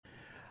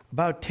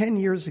About 10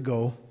 years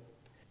ago,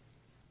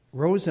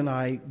 Rose and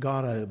I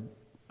got a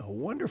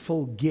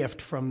wonderful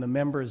gift from the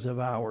members of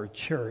our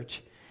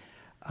church.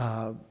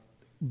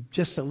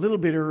 Just a little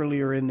bit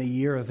earlier in the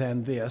year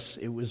than this.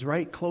 It was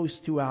right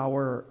close to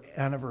our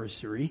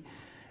anniversary.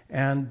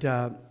 And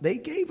they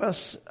gave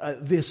us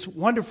this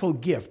wonderful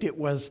gift. It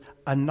was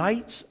a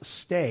night's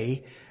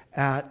stay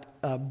at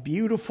a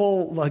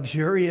beautiful,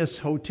 luxurious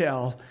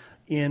hotel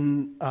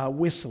in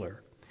Whistler.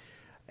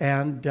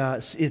 And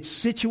it's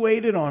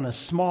situated on a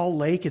small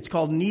lake. It's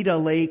called Nita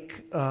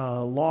Lake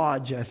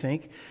Lodge, I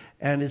think.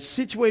 And it's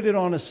situated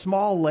on a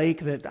small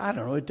lake that, I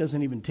don't know, it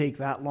doesn't even take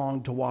that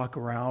long to walk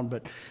around.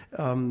 But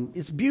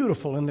it's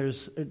beautiful. And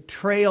there's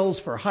trails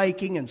for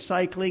hiking and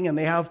cycling. And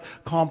they have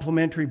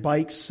complimentary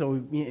bikes,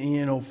 so,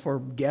 you know, for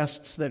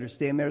guests that are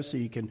staying there. So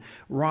you can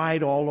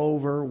ride all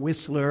over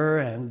Whistler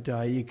and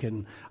you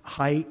can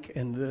hike.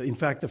 And in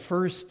fact, the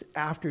first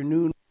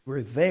afternoon we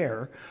were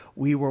there,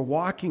 we were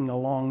walking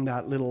along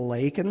that little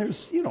lake, and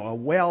there's, you know, a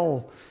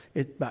well,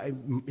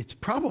 it's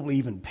probably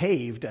even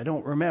paved, I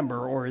don't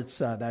remember, or it's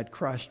that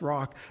crushed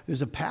rock.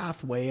 There's a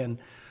pathway, and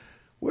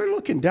we're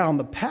looking down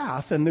the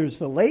path, and there's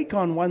the lake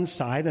on one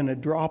side and a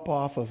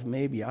drop-off of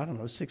maybe, I don't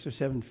know, 6 or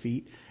 7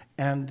 feet,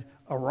 and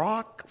a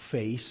rock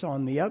face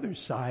on the other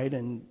side,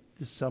 and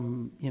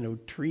some, you know,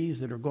 trees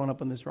that are going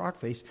up on this rock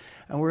face,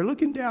 and we're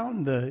looking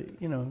down the,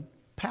 you know,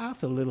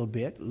 path a little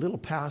bit, a little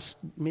past,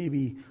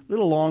 maybe a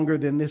little longer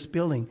than this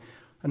building,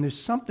 and there's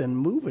something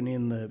moving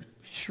in the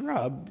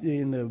shrub,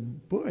 in the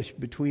bush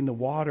between the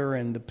water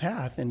and the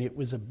path, and it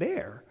was a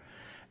bear.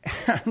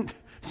 And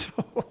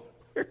so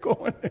we're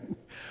going,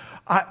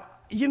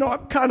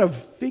 I'm kind of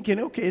thinking,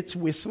 okay, it's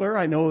Whistler.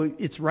 I know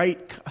it's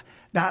right,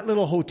 that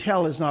little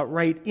hotel is not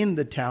right in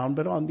the town,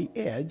 but on the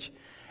edge.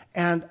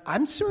 And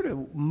I'm sort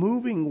of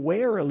moving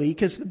warily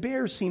because the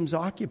bear seems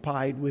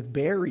occupied with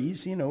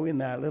berries, you know, in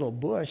that little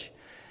bush.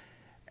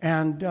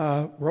 And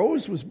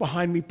Rose was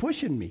behind me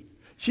pushing me.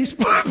 She's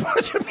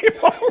pushing me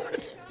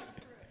forward.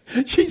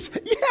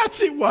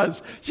 Yes, it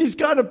was. She's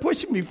got to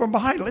push me from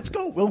behind. Let's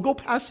go. We'll go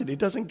past it. It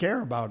doesn't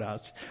care about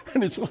us.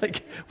 And it's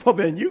like, well,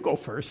 then you go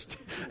first.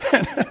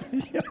 And,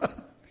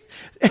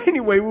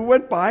 Anyway, we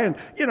went by and,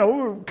 you know,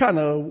 we were kind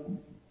of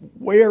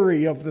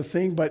wary of the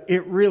thing, but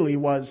it really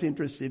was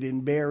interested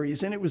in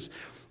berries. And it was,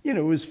 you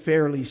know, it was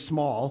fairly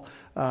small.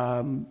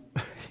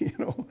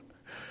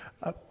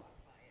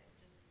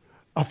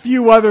 A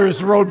few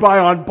others rode by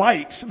on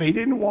bikes. They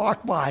didn't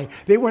walk by.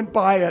 They went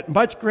by at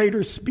much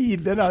greater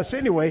speed than us.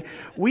 Anyway,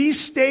 we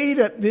stayed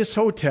at this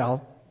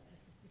hotel,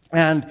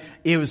 and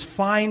it was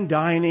fine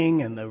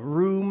dining, and the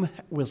room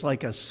was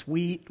like a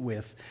suite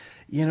with,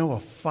 you know, a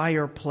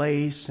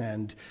fireplace,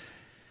 and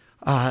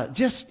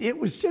it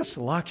was just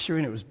luxury,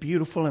 and it was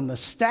beautiful. And the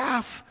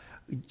staff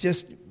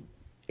just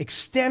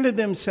extended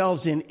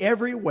themselves in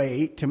every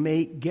way to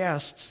make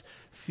guests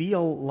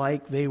feel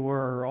like they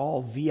were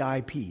all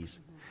VIPs.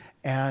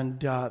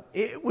 And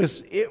it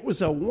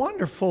was a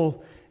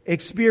wonderful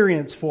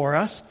experience for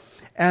us.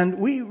 And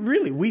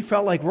we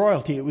felt like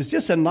royalty. It was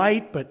just a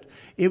night, but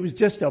it was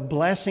just a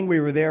blessing. We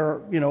were there,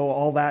 you know,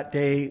 all that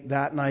day,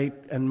 that night,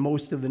 and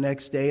most of the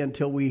next day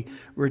until we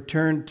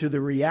returned to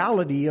the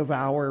reality of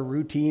our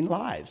routine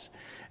lives.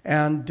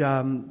 And,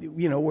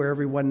 you know, where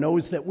everyone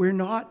knows that we're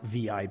not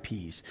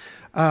VIPs.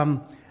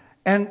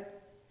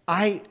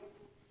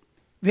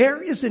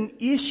 There is an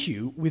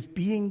issue with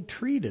being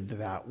treated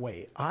that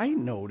way. I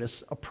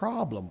notice a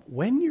problem.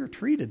 When you're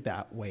treated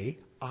that way,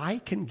 I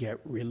can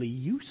get really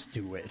used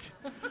to it.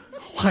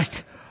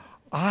 Like,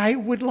 I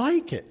would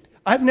like it.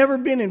 I've never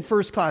been in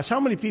first class. How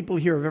many people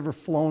here have ever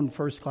flown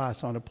first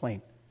class on a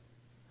plane?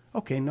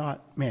 Okay,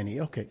 not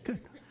many. Okay,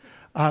 good.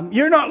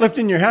 You're not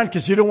lifting your hand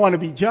because you don't want to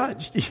be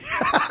judged.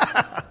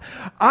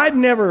 I've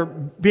never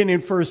been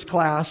in first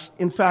class.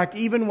 In fact,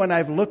 even when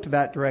I've looked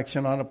that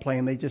direction on a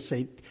plane, they just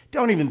say,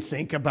 don't even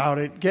think about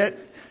it.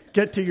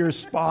 Get to your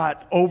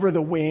spot over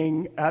the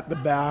wing at the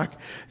back,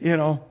 you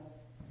know.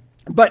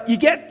 But you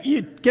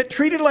get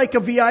treated like a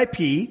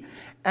VIP,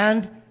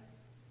 and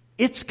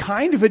it's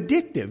kind of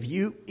addictive.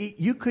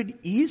 You could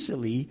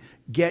easily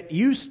get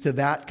used to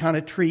that kind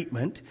of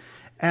treatment.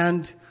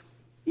 And,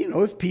 you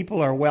know, if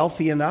people are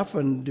wealthy enough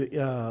and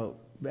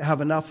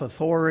have enough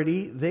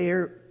authority, they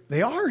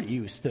are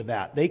used to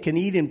that. They can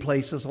eat in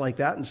places like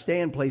that and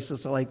stay in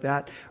places like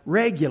that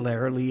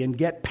regularly and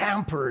get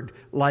pampered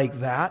like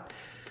that.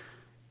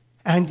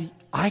 And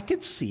I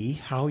could see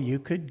how you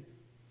could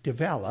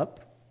develop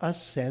a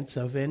sense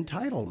of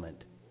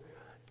entitlement.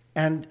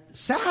 And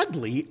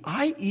sadly,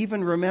 I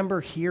even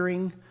remember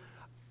hearing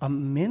a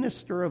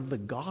minister of the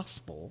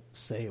gospel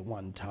say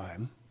one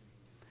time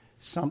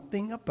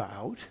something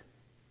about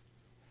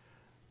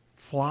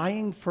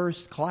flying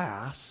first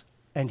class,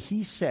 and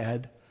he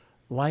said,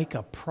 like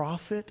a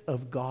prophet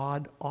of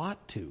God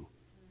ought to.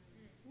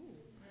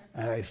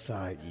 And I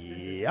thought,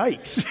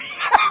 yikes.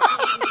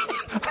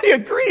 I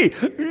agree.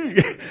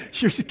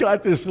 She's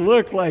got this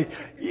look like,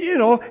 you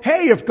know,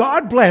 hey, if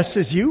God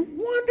blesses you,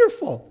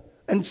 wonderful.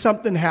 and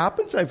something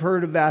happens. I've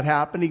heard of that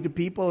happening to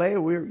people. Hey,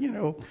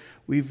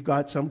 we've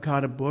got some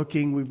kind of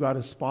booking. We've got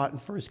a spot in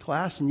first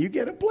class, and you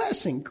get a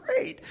blessing.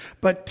 Great.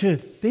 But to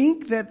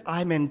think that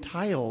I'm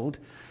entitled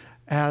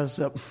as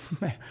a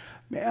man,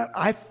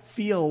 I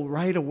feel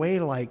right away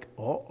like,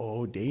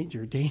 uh-oh,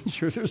 danger,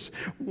 danger. There's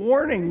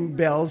warning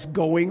bells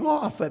going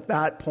off at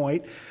that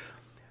point.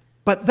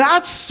 But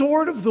that's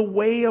sort of the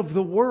way of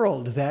the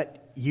world,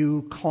 that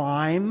you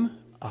climb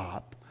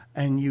up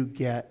and you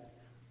get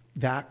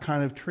that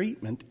kind of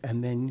treatment,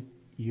 and then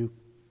you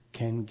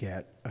can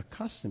get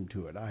accustomed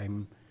to it.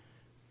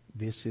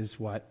 This is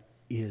what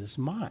is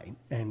mine,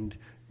 and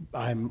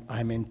I'm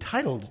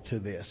entitled to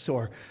this,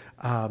 or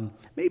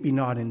maybe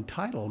not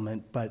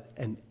entitlement, but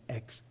an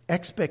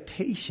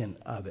expectation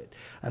of it.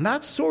 And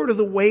that's sort of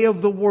the way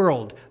of the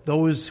world.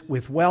 Those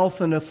with wealth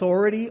and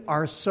authority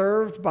are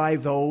served by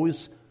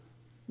those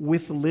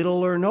with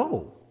little or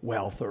no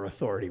wealth or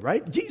authority,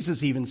 right?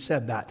 Jesus even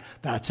said that.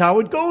 That's how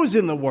it goes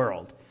in the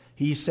world.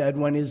 He said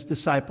when his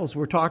disciples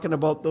were talking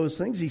about those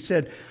things, he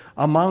said,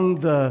 among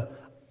the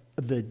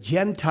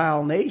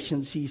Gentile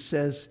nations, he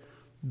says,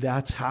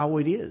 that's how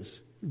it is.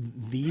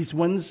 These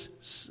ones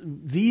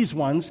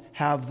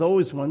have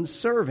those ones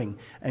serving.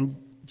 And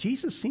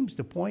Jesus seems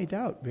to point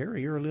out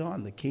very early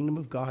on, the kingdom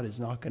of God is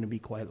not going to be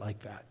quite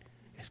like that.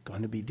 It's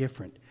going to be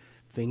different.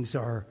 Things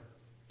are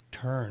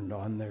turned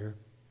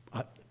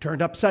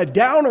upside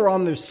down, or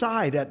on their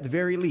side at the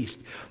very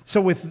least.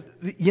 So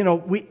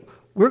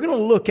we're going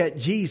to look at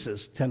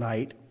Jesus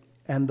tonight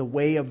and the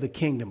way of the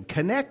kingdom,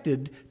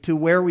 connected to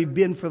where we've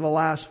been for the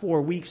last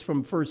 4 weeks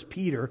from 1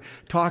 Peter,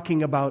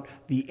 talking about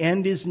the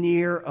end is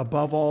near.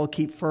 Above all,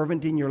 keep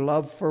fervent in your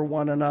love for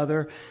one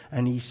another.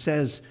 And he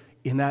says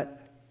in that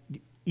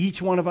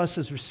each one of us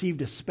has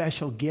received a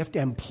special gift.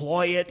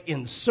 Employ it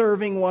in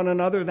serving one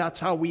another. That's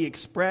how we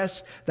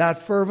express that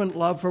fervent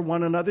love for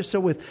one another. So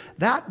with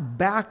that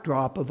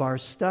backdrop of our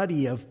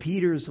study of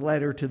Peter's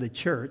letter to the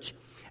church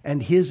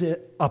and his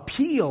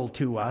appeal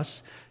to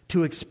us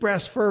to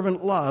express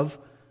fervent love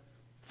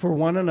for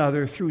one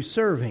another through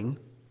serving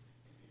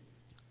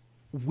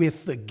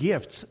with the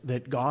gifts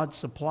that God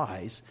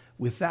supplies,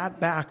 with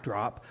that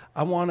backdrop,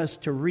 I want us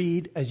to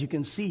read, as you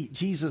can see,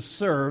 Jesus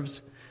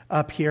serves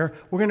up here.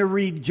 We're going to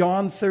read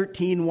John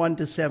 13,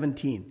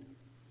 1-17.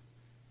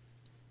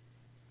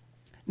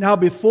 Now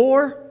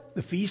before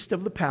the feast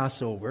of the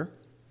Passover,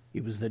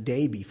 it was the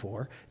day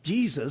before,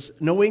 Jesus,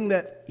 knowing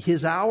that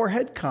his hour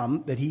had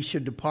come, that he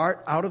should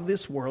depart out of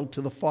this world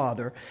to the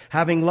Father,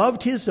 having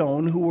loved his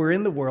own who were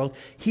in the world,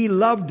 he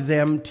loved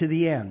them to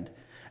the end.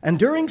 And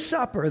during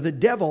supper, the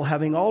devil,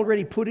 having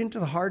already put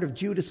into the heart of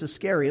Judas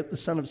Iscariot, the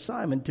son of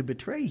Simon, to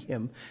betray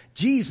him,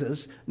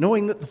 Jesus,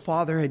 knowing that the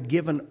Father had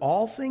given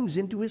all things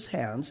into his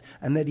hands,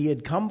 and that he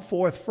had come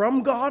forth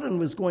from God and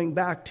was going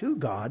back to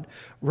God,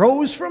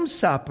 rose from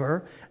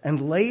supper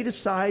and laid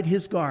aside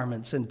his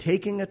garments, and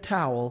taking a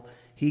towel,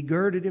 he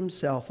girded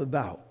himself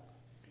about.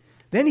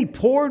 Then he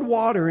poured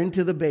water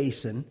into the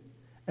basin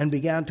and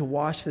began to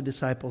wash the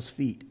disciples'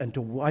 feet and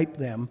to wipe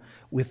them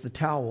with the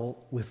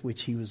towel with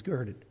which he was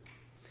girded.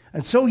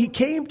 And so he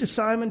came to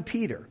Simon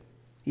Peter.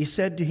 Peter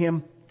said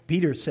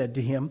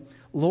to him,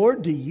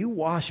 Lord, do you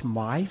wash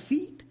my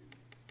feet?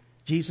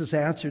 Jesus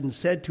answered and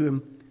said to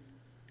him,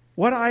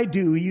 what I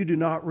do you do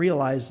not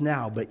realize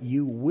now, but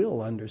you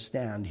will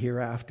understand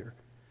hereafter.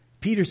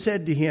 Peter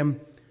said to him,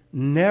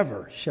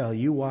 never shall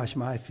you wash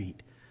my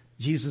feet.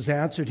 Jesus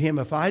answered him,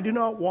 if I do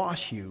not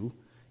wash you,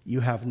 you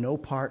have no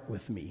part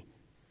with me.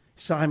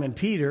 Simon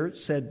Peter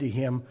said to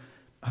him,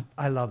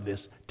 I love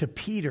this. To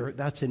Peter,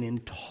 that's an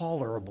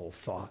intolerable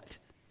thought,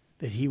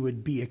 that he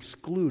would be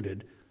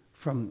excluded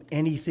from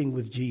anything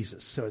with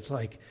Jesus. So it's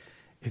like,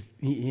 if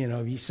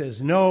he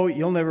says, no,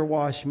 you'll never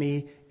wash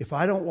me. If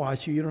I don't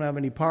wash you, you don't have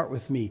any part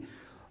with me.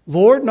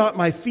 Lord, not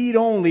my feet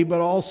only,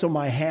 but also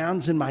my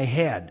hands and my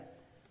head.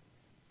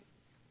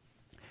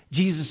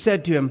 Jesus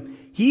said to him,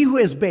 he who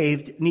has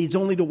bathed needs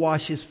only to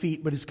wash his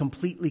feet, but is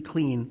completely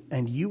clean,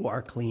 and you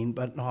are clean,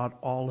 but not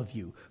all of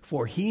you.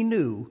 For he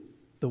knew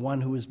the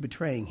one who was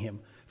betraying him.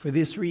 For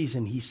this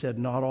reason, he said,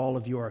 not all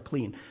of you are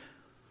clean.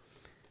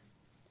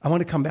 I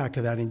want to come back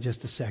to that in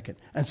just a second.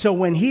 And so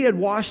when he had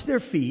washed their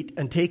feet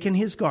and taken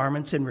his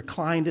garments and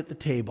reclined at the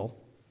table,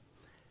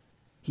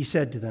 he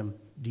said to them,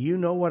 do you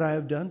know what I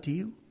have done to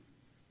you?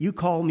 You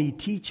call me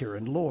teacher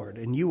and Lord,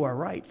 and you are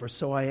right, for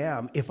so I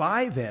am. If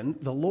I then,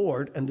 the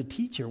Lord and the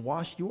teacher,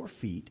 washed your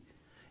feet,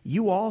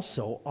 you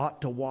also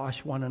ought to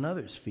wash one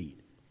another's feet.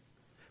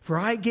 For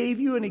I gave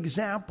you an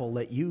example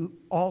that you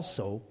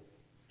also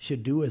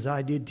should do as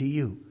I did to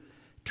you.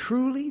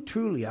 Truly,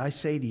 truly, I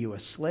say to you, a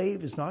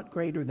slave is not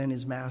greater than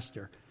his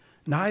master.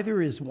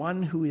 Neither is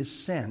one who is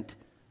sent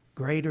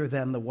greater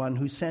than the one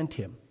who sent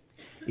him.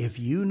 If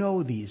you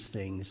know these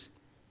things,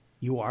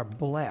 you are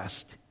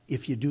blessed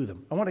if you do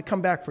them. I want to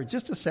come back for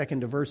just a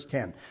second to verse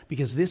 10,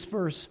 because this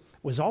verse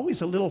was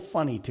always a little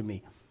funny to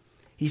me.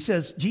 He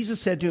says, Jesus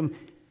said to him,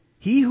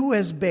 he who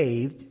has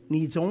bathed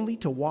needs only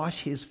to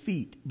wash his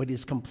feet, but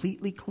is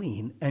completely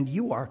clean, and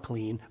you are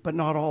clean, but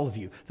not all of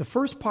you. The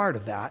first part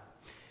of that,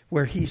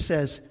 where he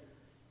says,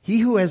 He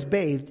who has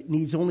bathed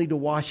needs only to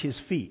wash his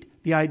feet.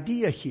 The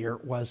idea here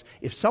was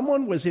if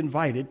someone was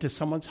invited to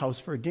someone's house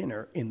for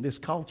dinner in this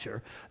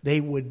culture,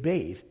 they would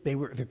bathe.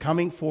 They're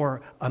coming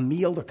for a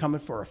meal, they're coming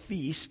for a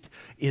feast,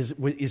 is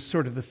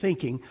sort of the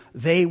thinking.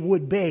 They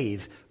would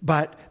bathe.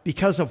 But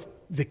because of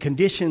the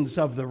conditions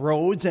of the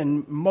roads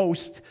and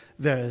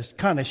the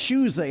kind of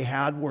shoes they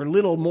had were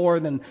little more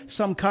than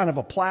some kind of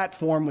a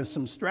platform with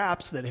some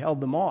straps that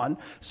held them on.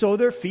 So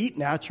their feet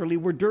naturally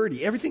were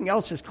dirty. Everything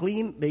else is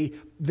clean.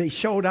 They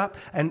showed up,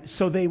 and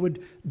so they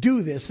would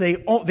do this. They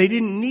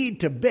didn't need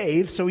to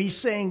bathe. So he's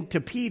saying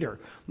to Peter,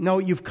 no,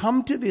 you've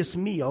come to this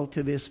meal,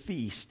 to this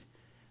feast.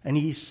 And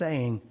he's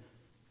saying,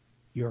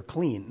 you're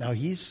clean. Now,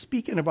 he's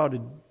speaking about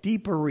a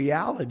deeper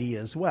reality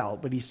as well,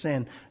 but he's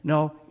saying,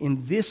 no,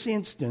 in this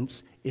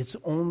instance, it's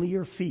only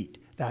your feet,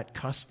 that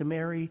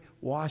customary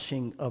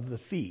washing of the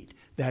feet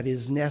that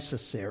is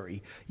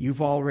necessary.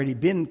 You've already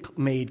been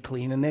made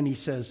clean. And then he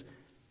says,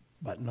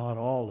 but not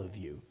all of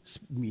you.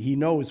 He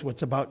knows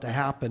what's about to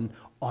happen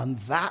on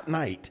that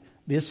night.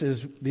 This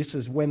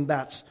is when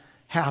that's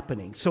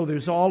happening. So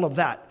there's all of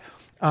that,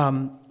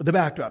 the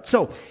backdrop.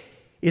 So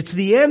it's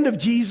the end of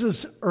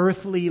Jesus'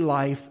 earthly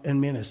life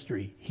and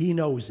ministry. He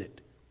knows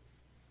it.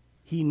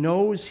 He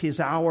knows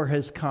his hour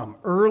has come.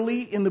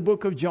 Early in the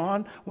book of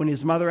John, when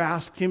his mother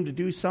asked him to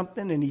do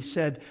something, and he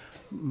said,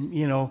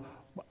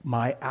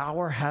 my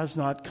hour has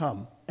not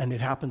come. And it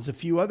happens a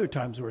few other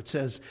times where it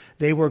says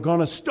they were going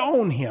to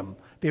stone him.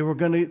 They were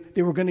going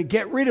to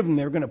get rid of him.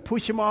 They were going to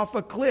push him off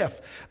a cliff.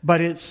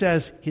 But it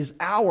says his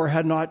hour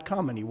had not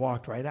come, and he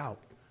walked right out.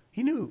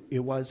 He knew it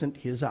wasn't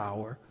his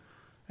hour,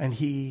 and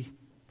he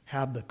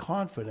had the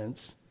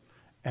confidence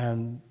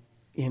and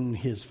in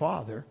his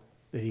Father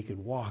that he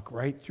could walk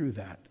right through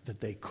that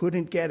they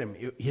couldn't get him.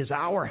 His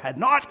hour had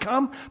not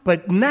come,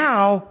 but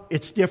now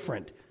it's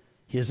different.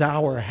 His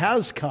hour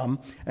has come,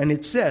 and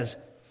it says,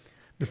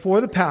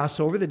 before the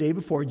Passover, the day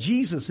before,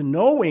 Jesus,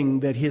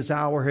 knowing that his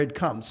hour had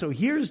come. So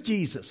here's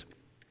Jesus.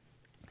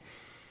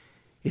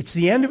 It's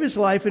the end of his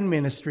life and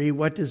ministry.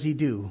 What does he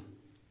do?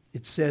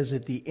 It says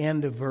at the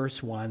end of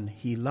verse 1,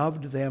 he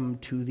loved them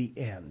to the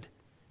end.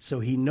 So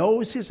he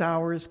knows his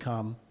hour has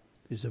come.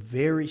 There's a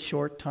very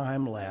short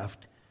time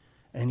left.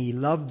 And he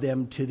loved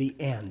them to the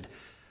end.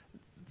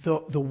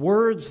 The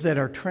words that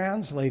are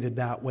translated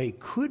that way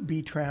could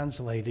be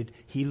translated,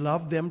 he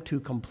loved them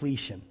to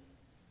completion.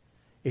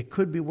 It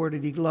could be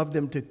worded, he loved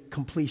them to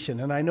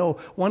completion. And I know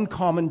one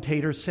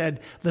commentator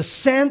said the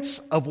sense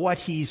of what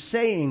he's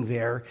saying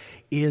there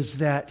is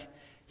that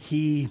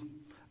he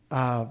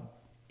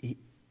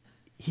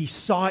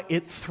saw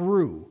it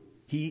through.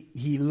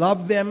 He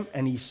loved them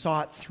and he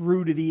saw it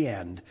through to the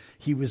end.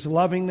 He was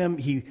loving them.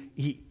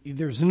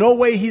 There's no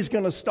way he's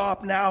going to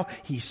stop now.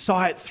 He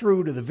saw it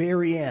through to the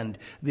very end.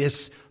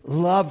 This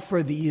love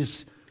for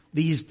these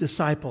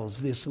disciples,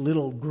 this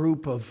little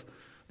group of,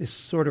 this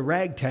sort of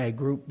ragtag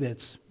group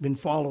that's been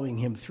following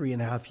him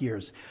 3.5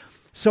 years.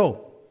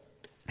 So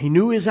he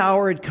knew his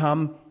hour had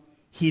come.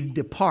 He'd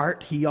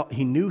depart. He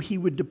knew he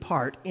would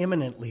depart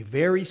imminently,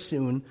 very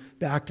soon,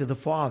 back to the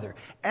Father.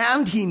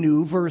 And he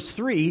knew, verse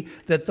 3,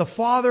 that the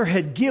Father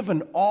had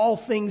given all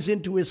things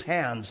into his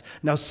hands.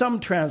 Now, some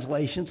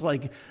translations,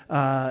 like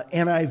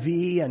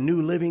NIV and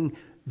New Living,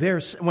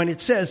 when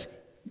it says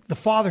the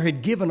Father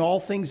had given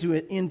all things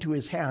into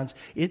his hands,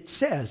 it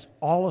says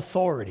all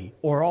authority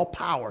or all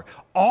power.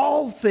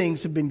 All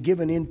things have been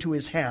given into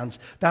his hands.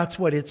 That's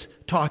what it's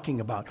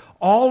talking about.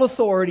 All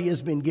authority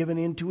has been given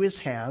into his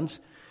hands.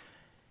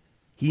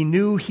 He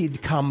knew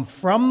he'd come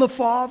from the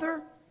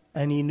Father,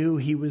 and he knew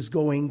he was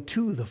going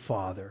to the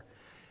Father.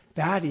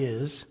 That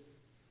is,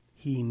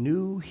 he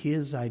knew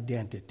his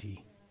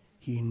identity.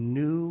 He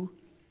knew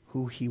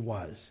who he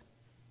was.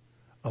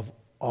 Of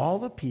all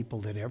the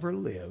people that ever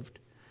lived,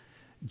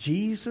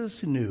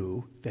 Jesus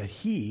knew that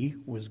he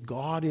was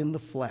God in the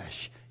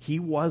flesh. He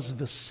was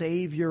the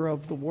Savior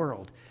of the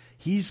world.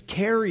 He's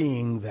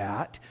carrying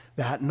that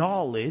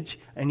knowledge,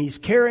 and he's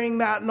carrying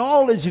that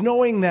knowledge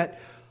knowing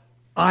that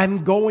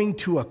I'm going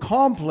to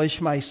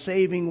accomplish my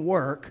saving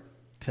work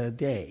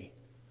today.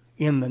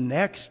 In the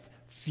next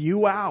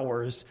few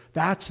hours,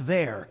 that's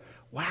there.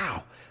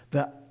 Wow.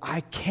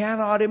 I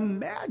cannot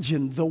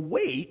imagine the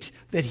weight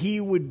that he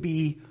would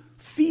be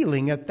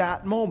feeling at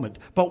that moment.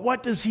 But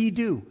what does he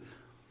do?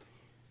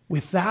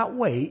 With that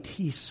weight,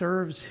 he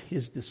serves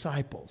his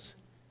disciples.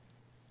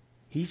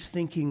 He's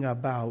thinking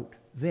about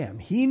them.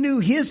 He knew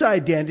his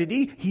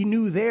identity. He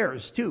knew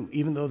theirs too,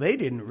 even though they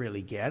didn't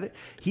really get it.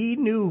 He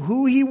knew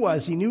who he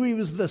was. He knew he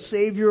was the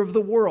Savior of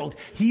the world.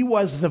 He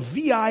was the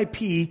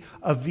VIP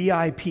of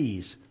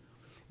VIPs.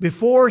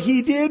 Before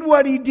he did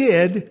what he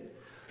did,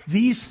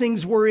 these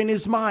things were in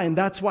his mind.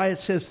 That's why it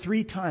says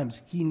 3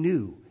 times, he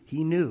knew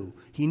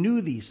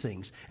these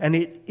things. And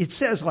it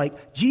says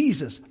like,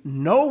 Jesus,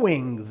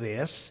 knowing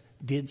this,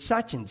 did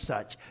such and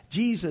such.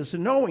 Jesus,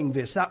 knowing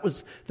this, that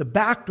was the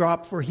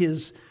backdrop for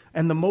his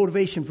and the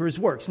motivation for his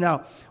works.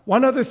 Now,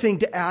 one other thing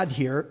to add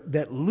here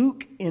that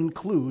Luke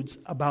includes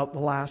about the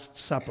Last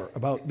Supper,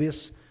 about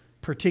this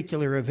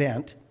particular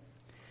event,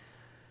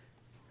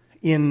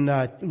 In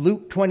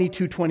Luke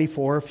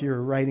 22:24, if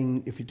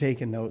you're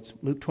taking notes,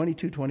 Luke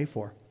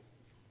 22:24.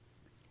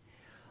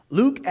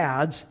 Luke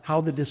adds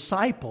how the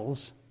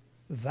disciples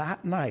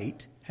that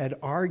night had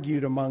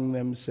argued among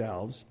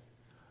themselves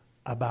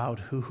about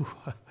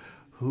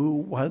who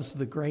was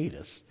the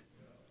greatest.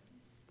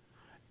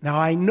 Now,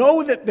 I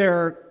know that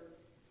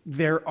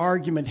their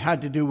argument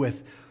had to do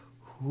with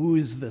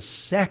who's the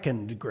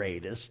second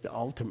greatest,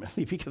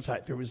 ultimately, because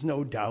there was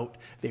no doubt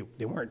they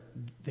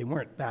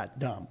weren't that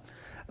dumb.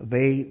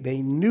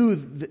 They knew,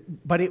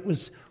 but it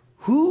was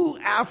who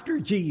after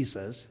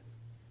Jesus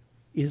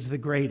is the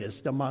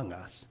greatest among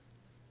us.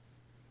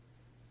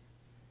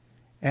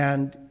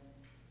 And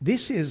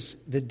this is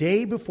the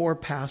day before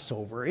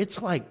Passover.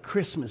 It's like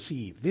Christmas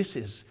Eve. This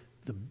is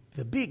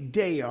the big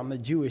day on the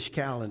Jewish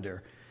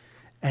calendar.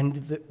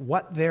 And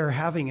what they're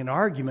having an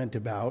argument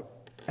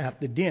about at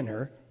the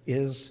dinner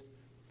is,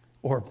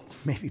 or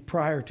maybe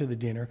prior to the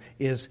dinner,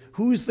 is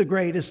who's the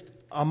greatest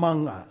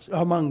among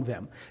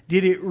them.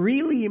 Did it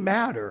really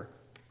matter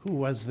who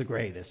was the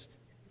greatest?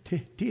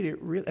 Did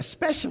it really,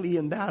 especially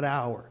in that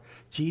hour?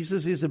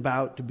 Jesus is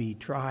about to be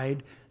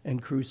tried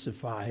and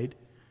crucified,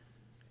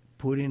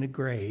 put in a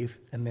grave,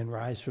 and then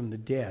rise from the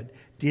dead.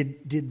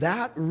 Did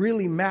that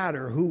really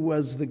matter who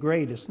was the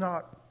greatest?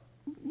 Not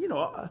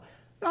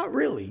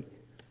really.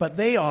 But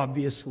they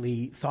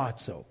obviously thought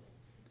so.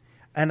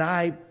 And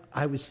I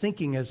was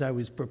thinking as I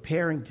was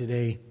preparing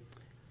today,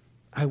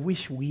 I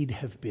wish we'd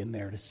have been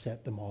there to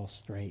set them all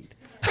straight.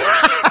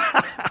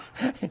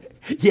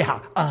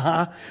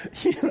 Yeah,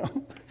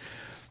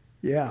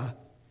 yeah.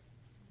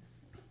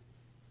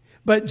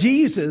 But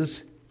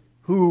Jesus,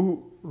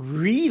 who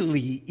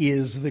really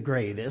is the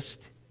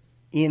greatest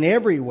in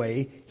every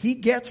way, he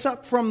gets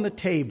up from the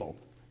table.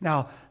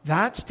 Now,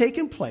 that's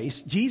taken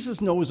place. Jesus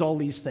knows all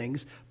these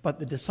things, but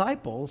the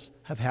disciples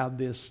have had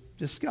this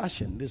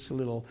discussion, this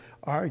little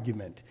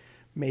argument.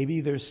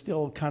 Maybe they're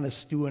still kind of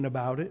stewing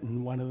about it,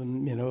 and one of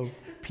them,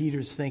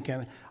 Peter's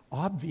thinking,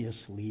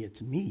 obviously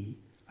it's me.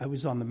 I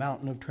was on the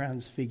mountain of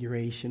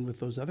transfiguration with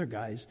those other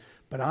guys,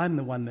 but I'm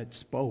the one that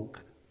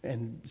spoke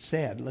and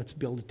said, let's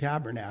build a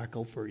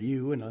tabernacle for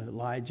you and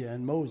Elijah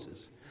and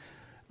Moses.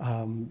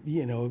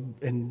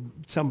 And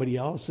somebody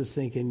else is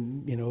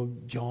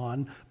thinking,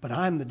 John, but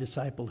I'm the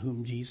disciple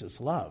whom Jesus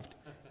loved.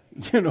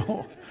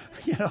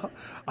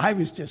 I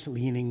was just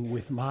leaning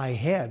with my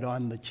head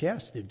on the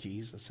chest of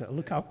Jesus.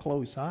 Look how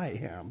close I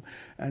am.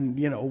 And,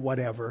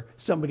 whatever.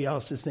 Somebody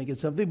else is thinking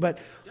something. But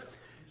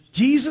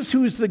Jesus,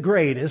 who is the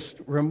greatest,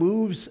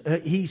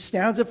 he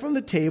stands up from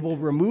the table,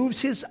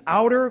 removes his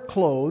outer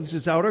clothes,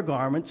 his outer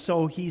garments.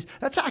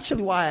 That's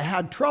actually why I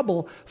had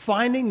trouble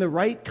finding the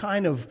right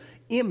kind of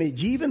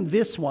image. Even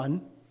this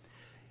one,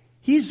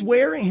 he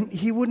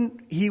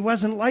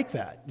wasn't like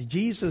that.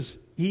 Jesus,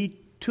 he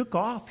took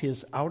off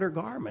his outer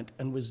garment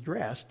and was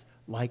dressed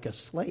like a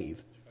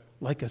slave,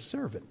 like a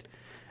servant.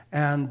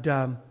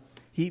 And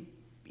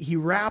he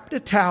wrapped a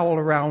towel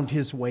around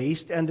his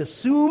waist and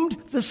assumed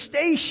the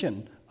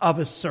station of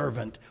a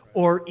servant,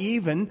 or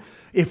even,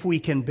 if we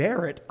can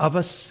bear it, of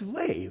a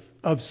slave,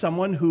 of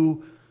someone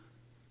who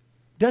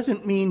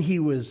doesn't mean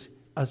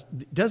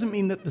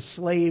that the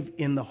slave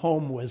in the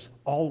home was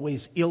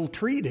always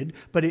ill-treated,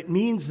 but it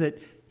means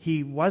that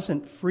he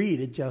wasn't free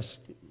to just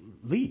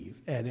leave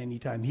at any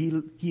time.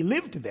 He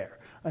lived there,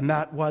 and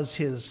that was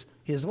his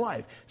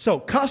life. So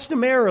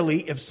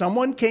customarily, if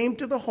someone came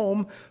to the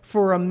home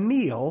for a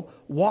meal,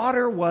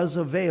 water was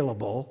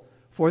available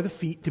for the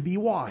feet to be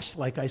washed,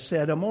 like I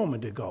said a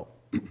moment ago.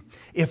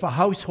 If a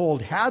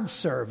household had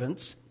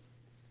servants,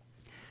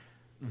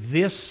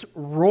 this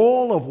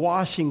role of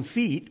washing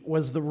feet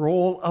was the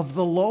role of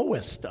the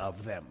lowest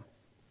of them.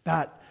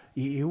 That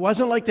it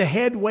wasn't like the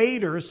head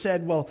waiter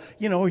said, well,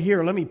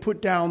 here, let me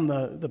put down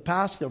the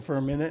pasta for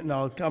a minute and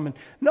I'll come in.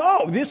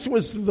 No, this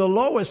was the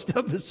lowest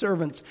of the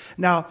servants.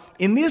 Now,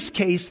 in this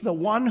case, the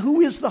one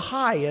who is the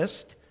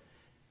highest,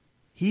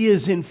 he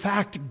is in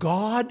fact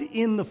God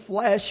in the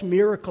flesh,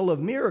 miracle of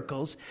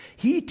miracles.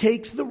 He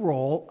takes the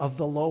role of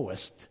the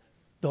lowest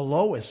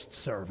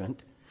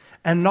servant.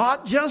 And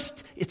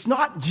it's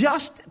not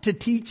just to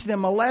teach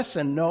them a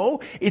lesson. No,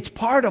 it's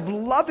part of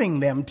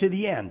loving them to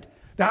the end.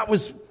 That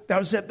was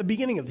at the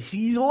beginning of this.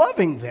 He's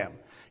loving them.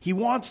 He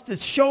wants to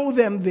show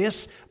them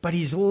this, but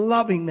he's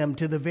loving them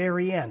to the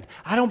very end.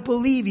 I don't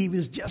believe he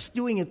was just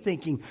doing it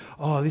thinking,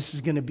 oh, this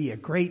is going to be a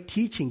great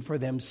teaching for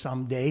them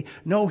someday.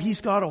 No, he's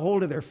got a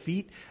hold of their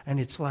feet, and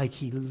it's like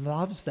he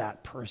loves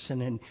that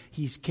person, and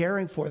he's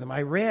caring for them.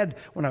 I read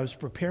when I was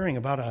preparing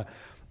about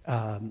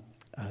a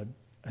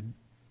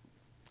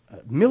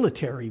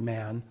military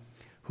man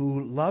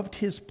who loved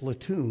his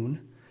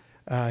platoon,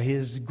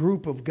 his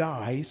group of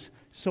guys,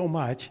 so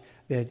much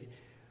that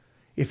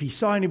if he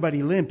saw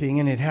anybody limping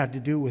and it had to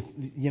do with,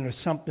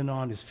 something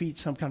on his feet,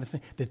 some kind of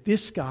thing, that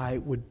this guy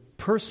would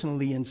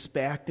personally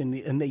inspect.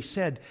 And they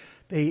said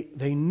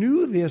they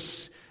knew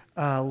this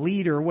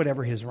leader,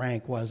 whatever his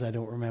rank was, I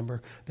don't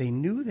remember. They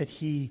knew that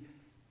he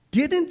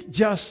didn't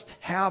just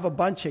have a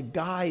bunch of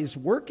guys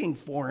working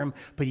for him,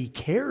 but he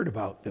cared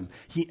about them.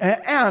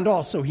 And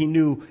also he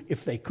knew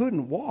if they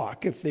couldn't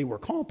walk, if they were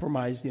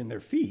compromised in their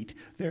feet,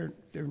 they're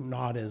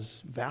not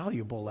as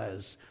valuable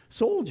as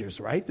soldiers,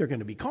 right? They're going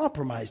to be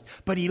compromised.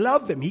 But he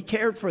loved them. He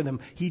cared for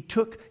them. He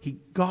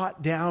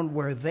got down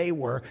where they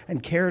were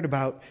and cared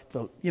about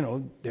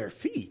their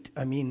feet.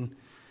 I mean,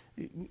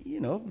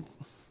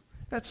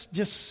 that's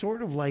just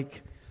sort of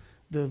like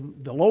the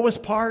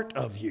lowest part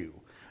of you.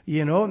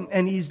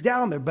 And he's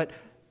down there. But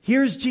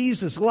here's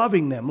Jesus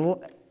loving them,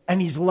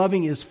 and he's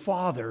loving his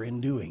Father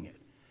in doing it.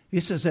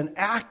 This is an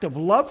act of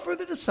love for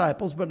the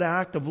disciples, but an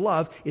act of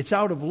love. It's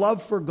out of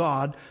love for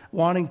God,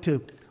 wanting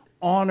to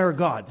honor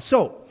God.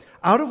 So,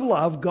 out of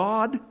love,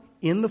 God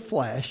in the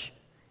flesh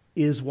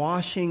is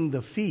washing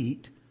the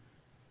feet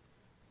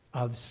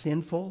of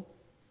sinful,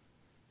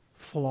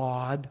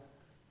 flawed,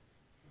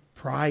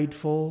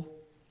 prideful,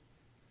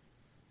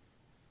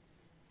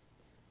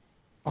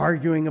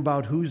 arguing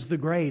about who's the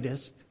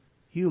greatest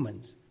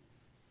humans.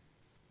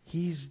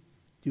 He's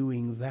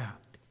doing that.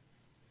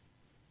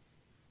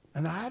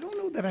 And I don't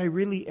know that I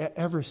really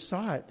ever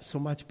saw it so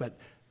much, but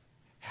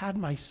had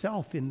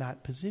myself in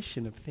that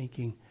position of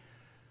thinking,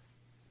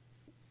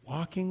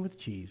 walking with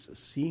Jesus,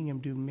 seeing him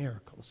do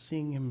miracles,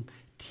 seeing him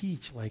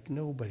teach like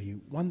nobody,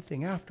 one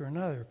thing after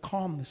another,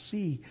 calm the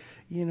sea,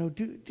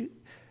 it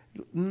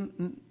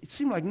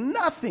seemed like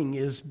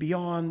nothing's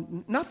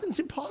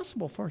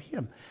impossible for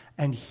him.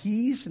 And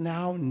he's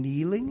now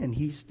kneeling and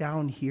he's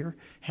down here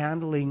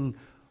handling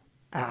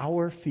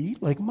our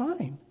feet like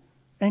mine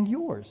and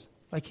yours.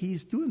 Like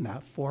he's doing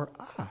that for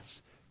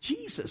us.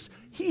 Jesus,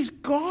 he's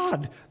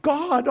God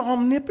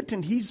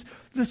omnipotent. He's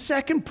the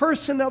second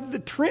person of the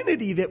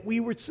Trinity that we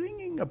were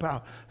singing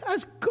about.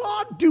 That's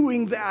God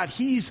doing that.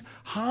 He's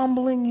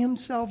humbling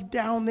himself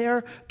down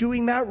there,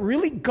 doing that.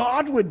 Really,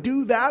 God would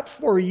do that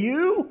for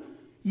you?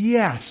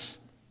 Yes.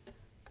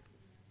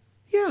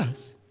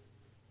 Yes.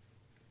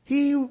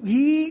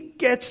 He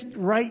gets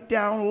right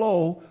down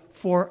low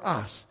for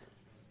us.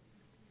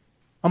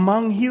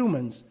 Among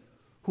humans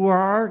who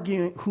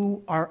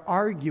are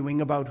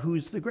arguing about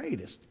who's the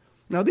greatest.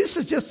 Now, this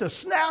is just a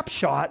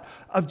snapshot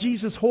of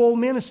Jesus' whole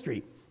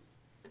ministry,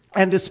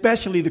 and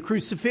especially the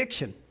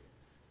crucifixion.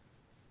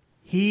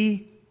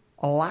 He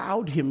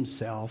allowed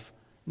himself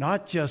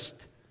not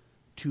just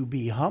to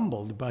be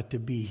humbled, but to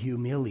be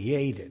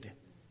humiliated,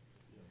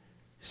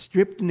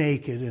 stripped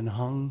naked and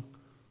hung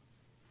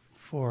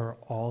for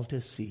all to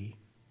see.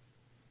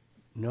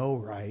 No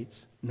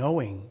rights,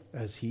 knowing,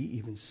 as he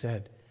even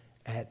said,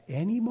 at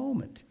any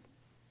moment,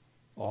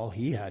 all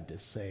he had to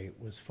say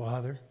was,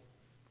 Father,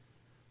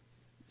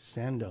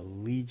 send a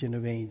legion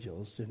of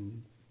angels,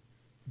 and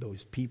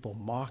those people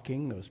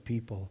mocking, those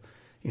people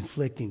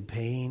inflicting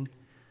pain,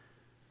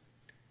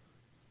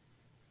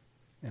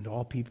 and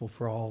all people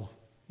for all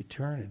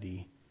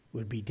eternity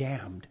would be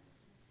damned.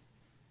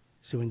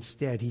 So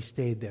instead, he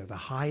stayed there. The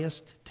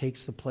highest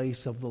takes the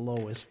place of the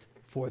lowest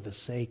for the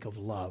sake of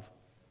love.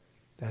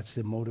 That's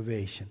the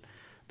motivation.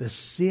 The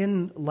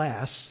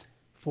sinless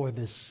for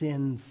the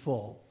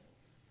sinful.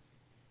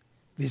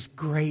 This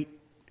great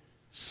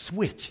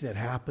switch that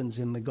happens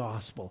in the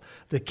gospel.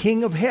 The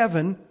King of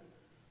heaven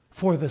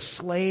for the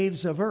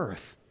slaves of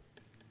earth.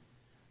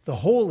 The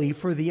holy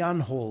for the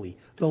unholy.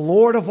 The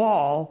Lord of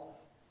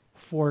all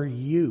for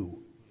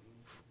you,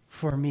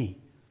 for me.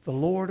 The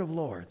Lord of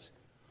lords.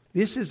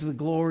 This is the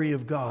glory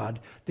of God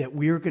that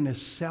we're going to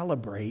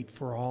celebrate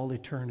for all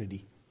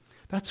eternity.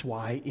 That's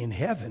why in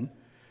heaven,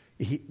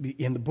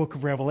 in the book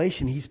of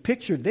Revelation, he's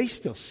pictured, they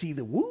still see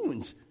the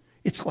wounds.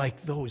 It's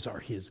like those are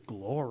his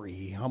glory.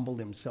 He humbled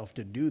himself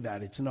to do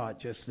that. It's not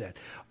just that,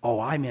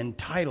 I'm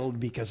entitled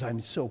because I'm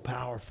so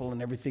powerful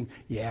and everything.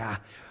 Yeah,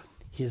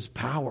 his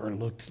power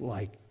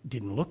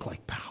didn't look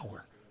like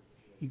power.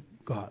 He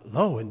got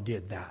low and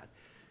did that.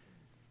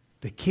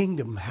 The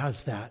kingdom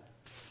has that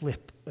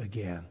flip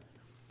again.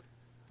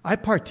 I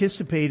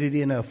participated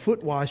in a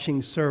foot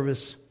washing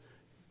service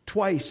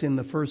twice in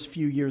the first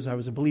few years I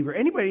was a believer.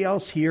 Anybody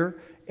else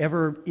here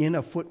ever in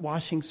a foot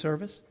washing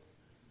service?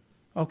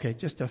 Okay,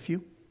 just a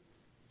few.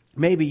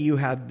 Maybe you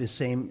had the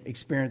same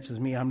experience as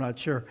me, I'm not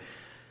sure.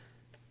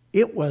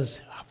 It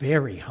was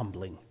very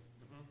humbling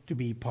to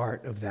be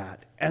part of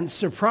that. And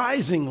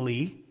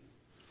surprisingly,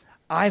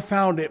 I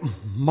found it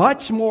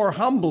much more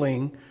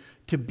humbling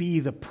to be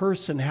the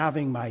person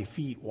having my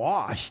feet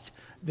washed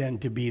than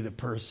to be the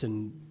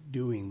person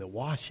doing the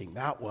washing.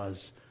 That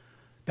was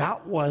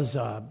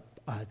a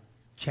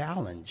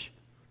challenge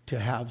to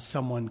have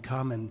someone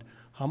come and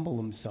humble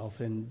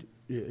himself and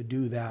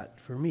do that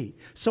for me.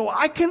 So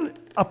I can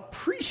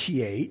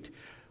appreciate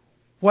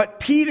what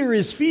Peter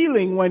is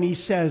feeling when he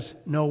says,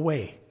 no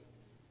way,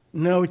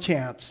 no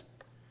chance.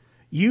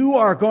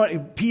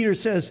 Peter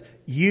says,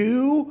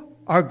 you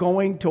are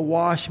going to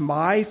wash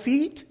my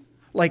feet?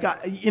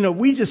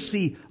 We just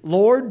see,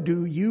 Lord,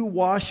 do you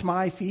wash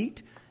my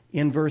feet?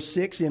 In verse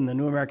 6, in the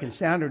New American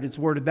Standard, it's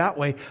worded that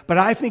way. But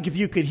I think if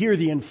you could hear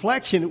the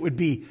inflection, it would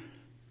be,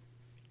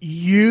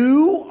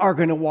 you are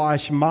going to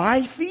wash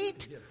my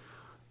feet?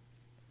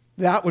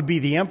 that would be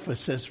the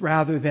emphasis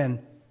rather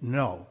than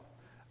no.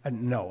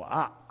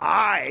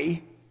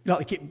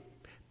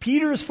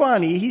 Peter's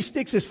funny. He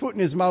sticks his foot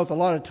in his mouth a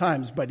lot of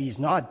times, but he's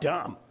not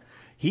dumb.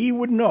 He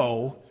would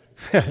know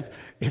that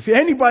if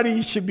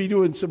anybody should be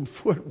doing some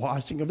foot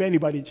washing, if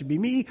anybody, it should be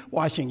me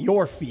washing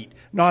your feet,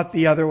 not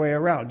the other way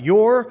around.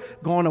 You're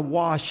going to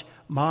wash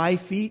my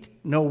feet?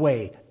 No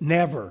way.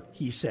 Never,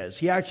 he says.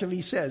 He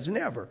actually says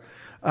never.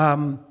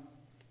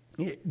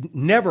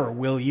 Never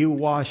will you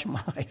wash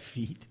my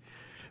feet.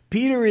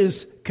 Peter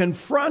is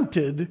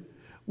confronted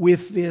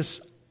with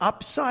this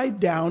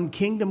upside-down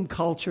kingdom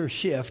culture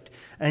shift,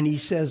 and he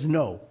says,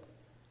 no,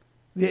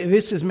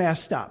 this is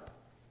messed up.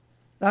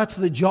 That's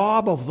the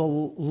job of the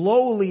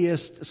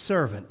lowliest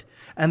servant.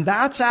 And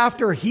that's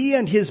after he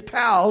and his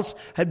pals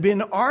had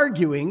been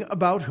arguing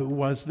about who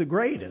was the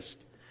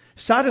greatest.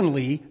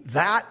 Suddenly,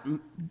 that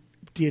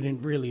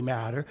didn't really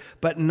matter,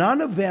 but none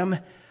of them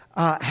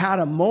had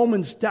a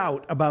moment's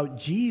doubt about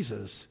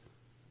Jesus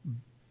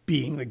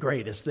being the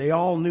greatest. They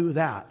all knew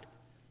that.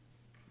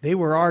 They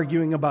were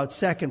arguing about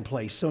second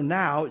place. So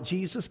now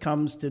Jesus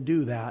comes to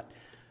do that.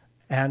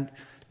 And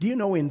do you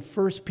know in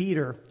 1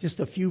 Peter, just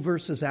a few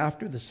verses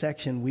after the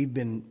section we've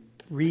been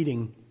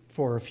reading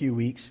for a few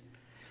weeks,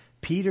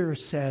 Peter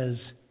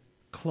says,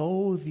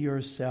 clothe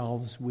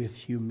yourselves with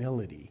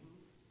humility.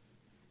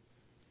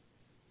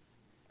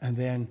 And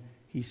then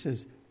he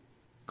says,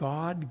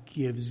 God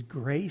gives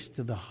grace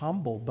to the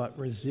humble but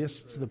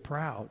resists the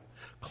proud.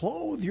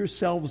 Clothe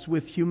yourselves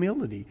with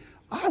humility.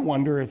 I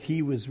wonder if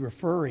he was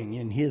referring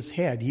in his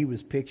head, he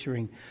was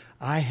picturing,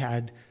 I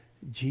had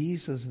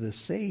Jesus the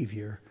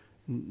Savior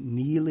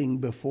kneeling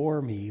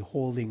before me,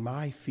 holding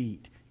my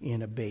feet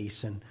in a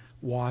basin,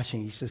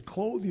 washing. He says,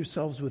 clothe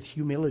yourselves with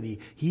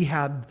humility. He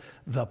had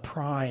the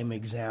prime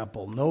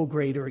example. No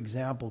greater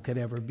example could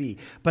ever be.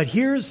 But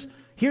here's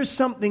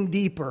something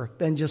deeper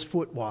than just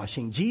foot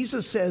washing.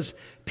 Jesus says,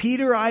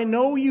 Peter, I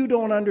know you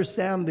don't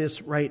understand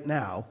this right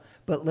now,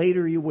 but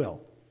later you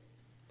will.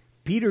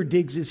 Peter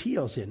digs his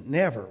heels in.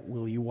 Never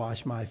will you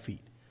wash my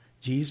feet.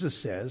 Jesus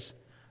says,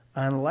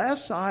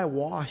 unless I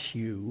wash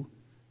you,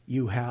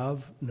 you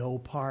have no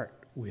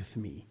part with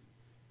me.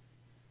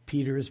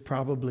 Peter is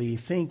probably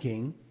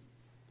thinking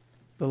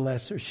the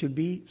lesser should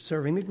be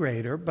serving the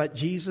greater, but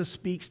Jesus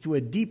speaks to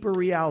a deeper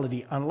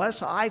reality.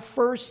 Unless I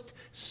first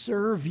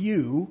serve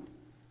you,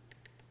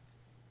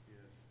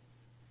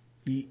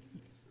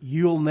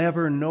 you'll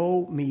never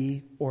know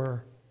me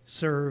or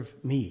serve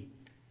me.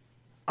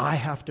 I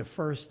have to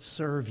first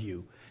serve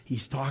you.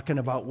 He's talking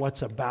about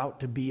what's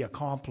about to be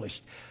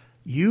accomplished.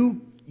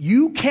 You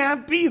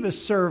can't be the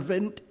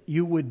servant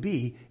you would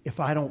be if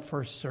I don't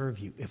first serve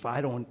you. If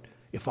I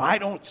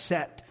don't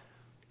set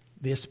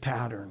this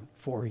pattern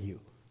for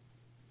you.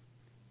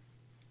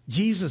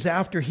 Jesus,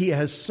 after he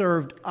has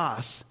served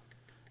us,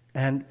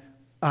 and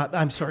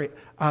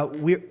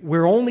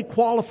we're only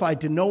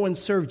qualified to know and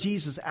serve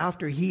Jesus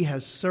after he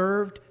has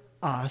served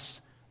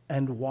us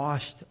and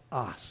washed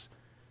us.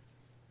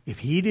 If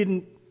he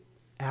didn't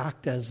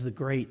act as the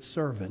great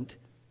servant,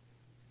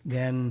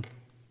 then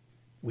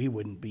we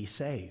wouldn't be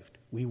saved.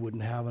 We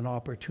wouldn't have an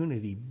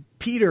opportunity.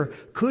 Peter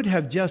could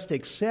have just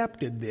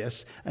accepted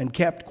this and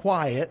kept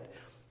quiet,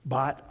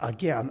 but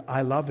again,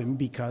 I love him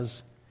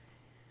because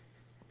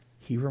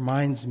he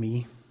reminds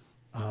me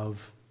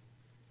of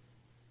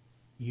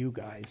you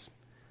guys.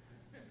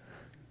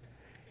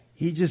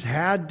 He just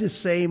had to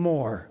say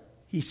more.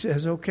 He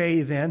says,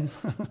 okay then,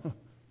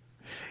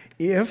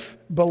 if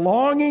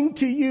belonging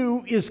to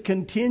you is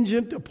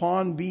contingent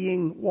upon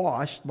being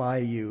washed by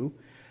you,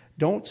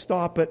 don't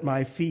stop at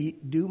my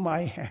feet, do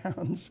my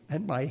hands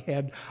and my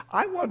head.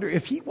 I wonder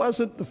if he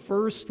wasn't the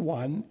first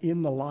one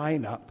in the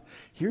lineup.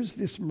 Here's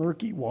this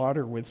murky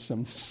water with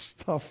some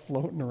stuff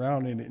floating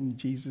around in it, and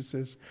Jesus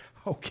says,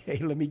 okay,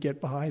 let me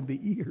get behind the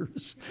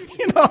ears.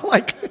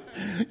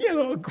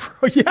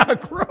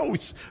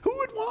 Gross. Who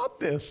would want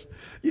this?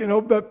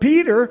 But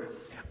Peter,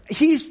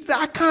 he's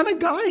that kind of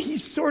guy.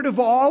 He's sort of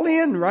all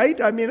in, right?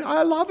 I mean,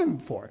 I love him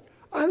for it.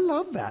 I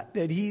love that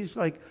he's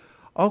like,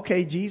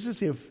 okay,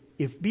 Jesus, if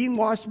being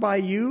washed by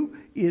you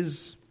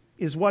is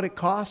what it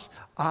costs,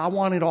 I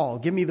want it all.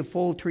 Give me the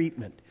full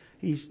treatment.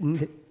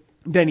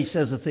 Then he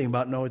says the thing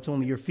about, no, it's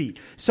only your feet.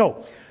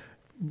 So,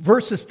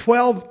 verses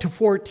 12 to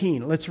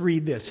 14, let's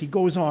read this. He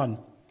goes on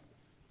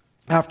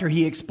after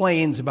he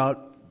explains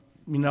about,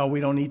 we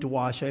don't need to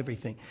wash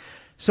everything.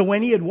 So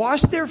when he had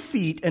washed their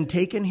feet and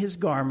taken his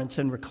garments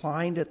and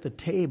reclined at the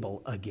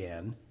table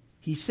again,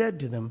 he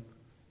said to them,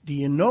 do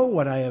you know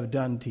what I have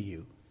done to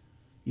you?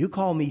 You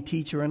call me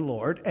teacher and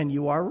Lord, and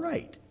you are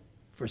right,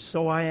 for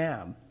so I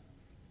am.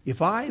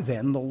 If I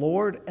then, the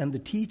Lord and the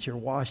teacher,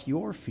 wash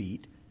your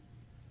feet,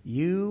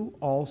 you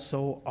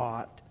also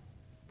ought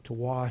to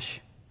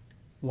wash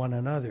one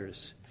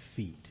another's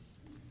feet.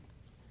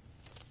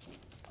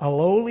 A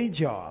lowly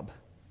job.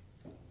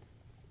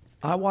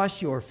 I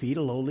wash your feet,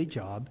 a lowly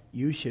job.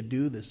 You should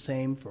do the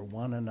same for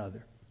one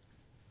another.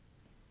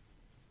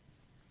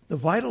 The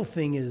vital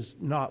thing is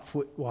not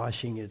foot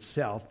washing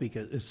itself,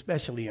 because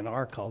especially in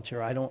our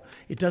culture,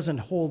 it doesn't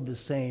hold the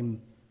same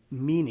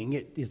meaning.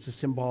 It's a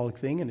symbolic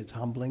thing and it's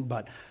humbling,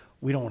 but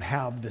we don't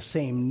have the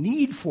same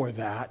need for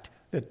that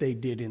they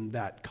did in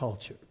that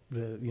culture.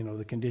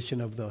 The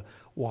condition of the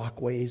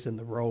walkways and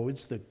the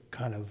roads, the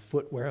kind of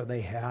footwear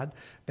they had,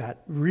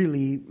 that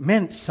really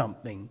meant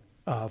something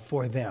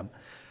for them.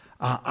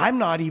 I'm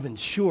not even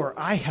sure.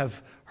 I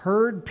have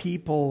heard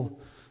people,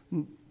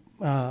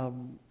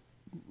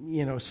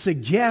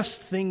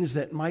 suggest things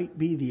that might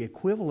be the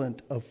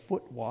equivalent of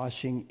foot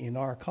washing in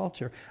our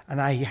culture, and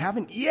I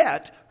haven't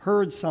yet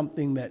heard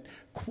something that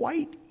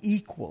quite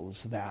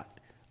equals that.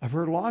 I've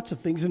heard lots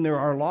of things, and there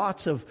are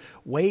lots of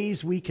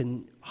ways we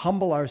can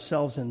humble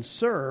ourselves and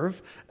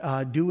serve,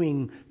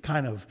 doing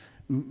kind of,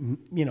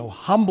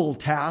 humble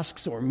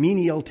tasks or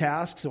menial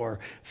tasks or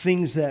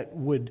things that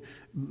would,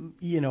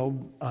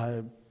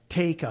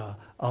 take a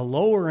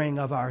lowering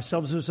of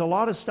ourselves. There's a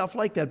lot of stuff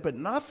like that, but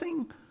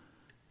nothing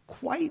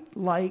quite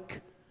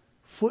like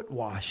foot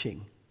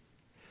washing.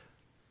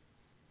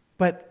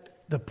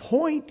 But the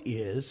point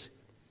is,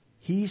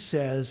 he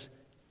says,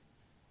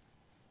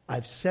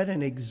 I've set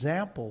an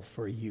example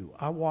for you.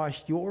 I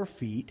washed your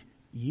feet.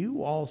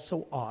 You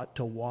also ought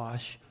to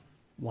wash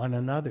one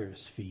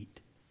another's feet.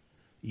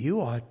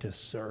 You ought to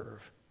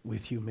serve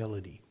with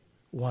humility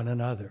one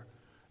another.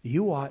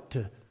 You ought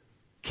to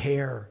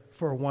care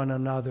for one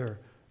another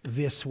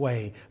this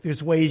way.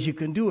 There's ways you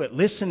can do it.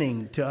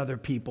 Listening to other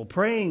people,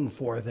 praying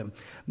for them,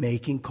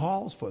 making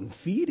calls for them,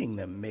 feeding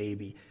them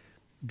maybe,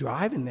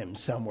 driving them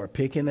somewhere,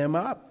 picking them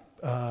up.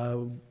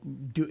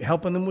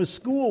 Helping them with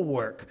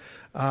schoolwork,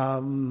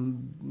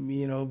 helping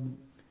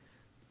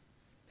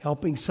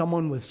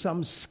someone with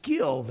some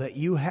skill that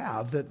you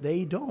have that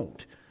they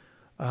don't.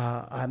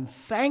 I'm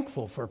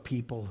thankful for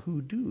people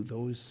who do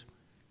those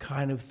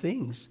kind of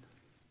things.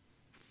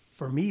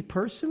 For me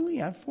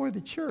personally, I'm for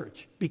the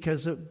church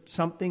because of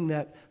something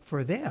that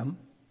for them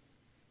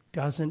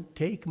doesn't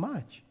take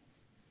much.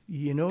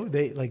 They know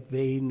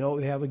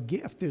they have a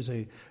gift. There's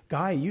a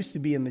guy who used to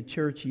be in the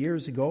church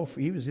years ago.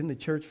 He was in the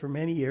church for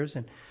many years,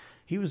 and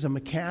he was a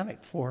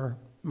mechanic for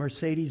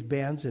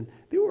Mercedes-Benz. And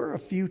there were a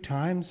few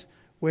times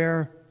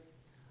where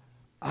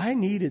I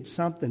needed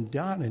something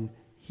done, and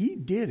he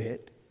did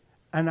it.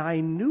 And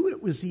I knew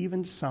it was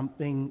even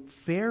something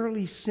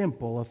fairly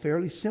simple, a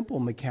fairly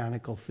simple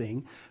mechanical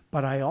thing.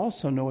 But I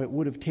also know it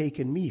would have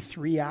taken me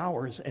 3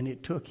 hours, and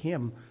it took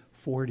him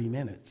 40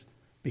 minutes.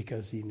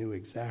 Because he knew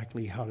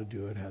exactly how to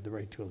do it, had the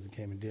right tools, and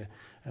came and did it.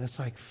 And it's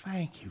like,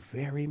 thank you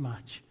very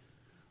much.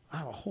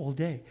 Wow, a whole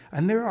day.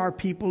 And there are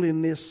people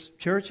in this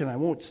church, and I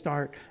won't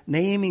start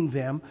naming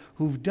them,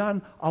 who've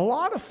done a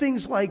lot of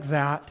things like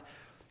that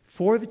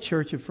for the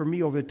church and for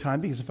me over the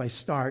time, because if I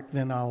start,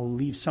 then I'll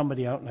leave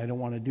somebody out, and I don't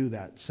want to do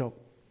that. So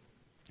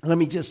let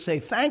me just say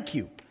thank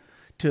you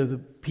to the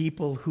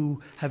people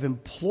who have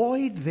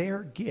employed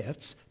their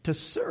gifts to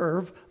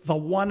serve the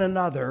one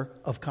another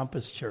of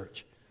Compass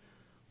Church.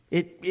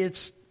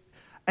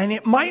 And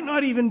it might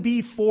not even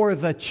be for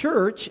the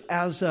church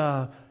as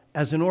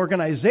an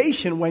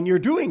organization when you're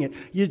doing it.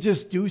 You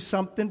just do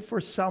something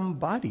for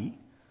somebody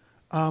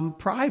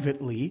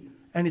privately,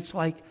 and it's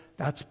like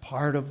that's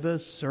part of the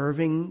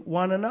serving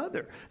one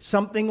another.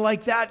 Something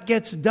like that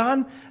gets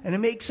done, and it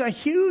makes a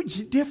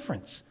huge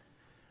difference.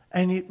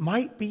 And it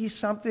might be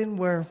something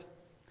where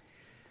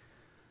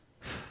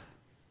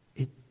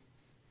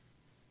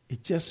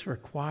it just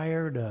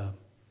required a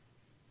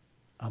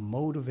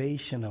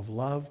motivation of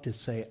love to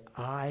say,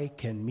 I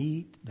can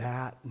meet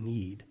that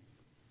need.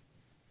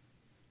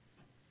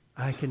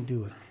 I can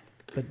do it.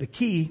 But the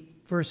key,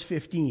 verse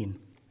 15,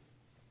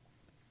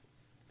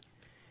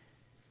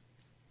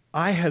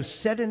 I have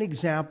set an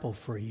example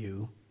for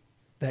you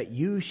that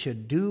you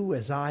should do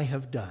as I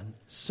have done.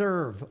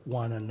 Serve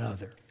one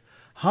another.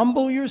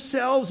 Humble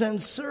yourselves and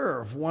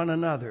serve one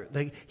another.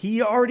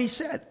 He already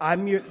said,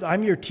 I'm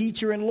your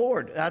teacher and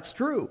Lord. That's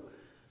true.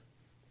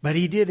 But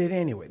he did it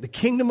anyway. The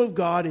kingdom of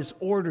God is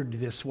ordered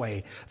this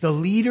way. The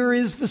leader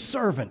is the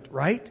servant,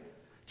 right?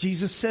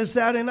 Jesus says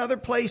that in other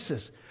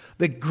places.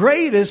 The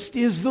greatest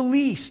is the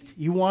least.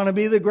 You want to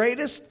be the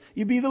greatest?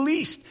 You be the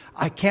least.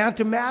 I can't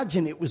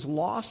imagine it was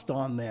lost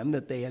on them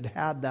that they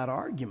had that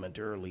argument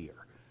earlier.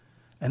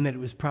 And that it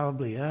was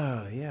probably,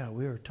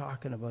 we were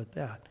talking about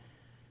that.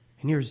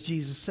 And here's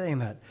Jesus saying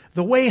that.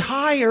 The way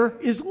higher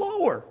is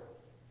lower.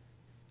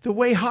 The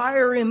way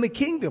higher in the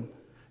kingdom.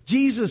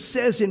 Jesus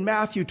says in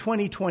Matthew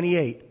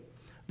 20:28,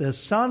 the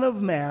Son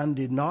of Man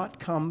did not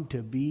come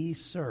to be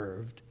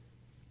served,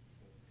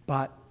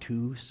 but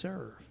to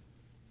serve.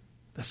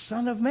 The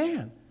Son of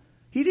Man.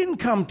 He didn't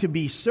come to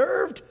be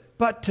served,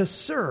 but to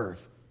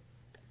serve.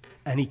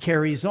 And he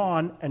carries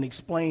on and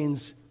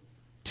explains,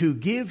 to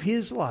give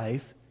his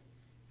life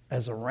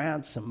as a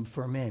ransom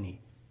for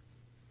many.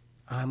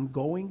 I'm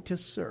going to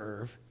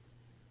serve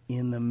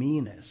in the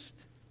meanest,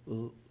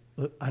 and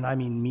I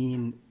mean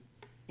mean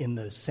in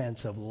the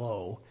sense of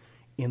low,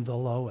 in the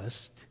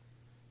lowest,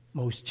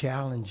 most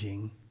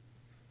challenging,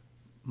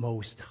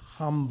 most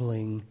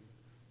humbling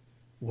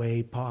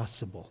way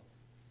possible.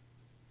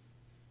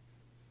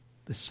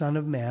 The Son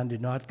of Man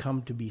did not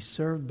come to be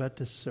served, but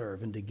to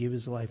serve, and to give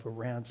his life a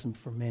ransom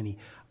for many.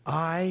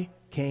 I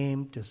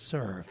came to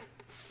serve.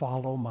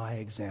 Follow my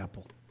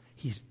example.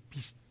 He's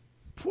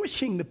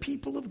pushing the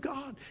people of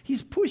God.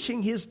 He's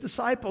pushing his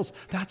disciples.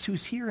 That's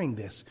who's hearing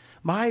this.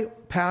 My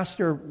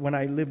pastor, when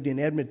I lived in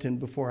Edmonton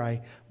before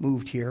I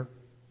moved here,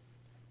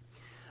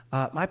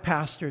 my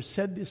pastor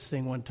said this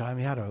thing one time.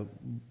 He had a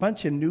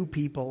bunch of new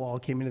people all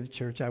came into the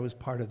church. I was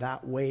part of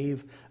that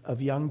wave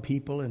of young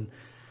people. And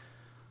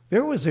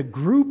there was a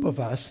group of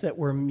us that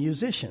were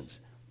musicians.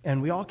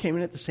 And we all came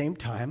in at the same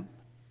time.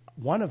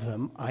 One of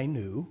them I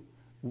knew.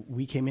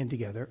 We came in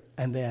together.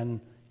 And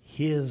then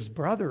his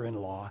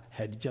brother-in-law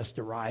had just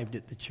arrived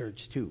at the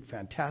church too.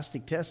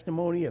 Fantastic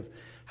testimony of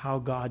how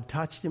God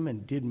touched him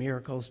and did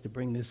miracles to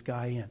bring this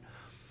guy in.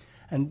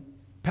 And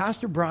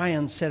Pastor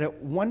Brian said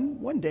it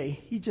one day.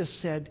 He just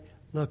said,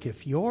 look,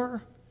 if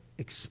you're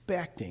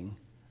expecting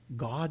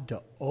God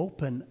to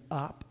open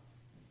up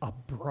a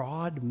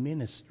broad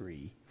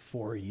ministry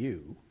for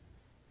you,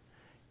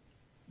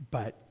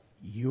 but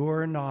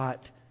you're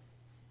not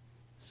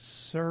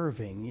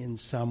serving in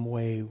some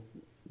way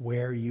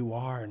where you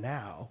are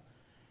now,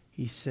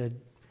 he said,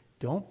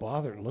 don't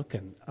bother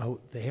looking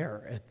out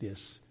there at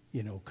this,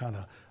 kind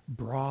of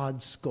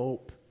broad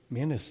scope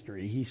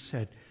ministry. He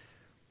said,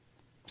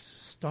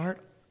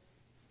 start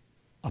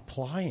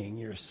applying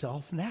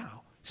yourself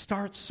now.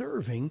 Start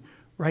serving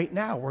right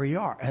now where you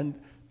are. And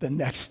the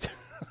next,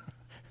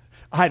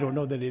 I don't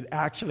know that it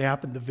actually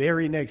happened the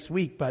very next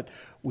week, but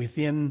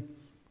within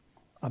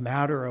a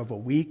matter of a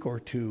week or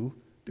two,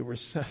 there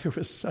was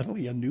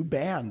suddenly a new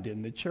band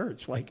in the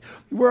church. Like,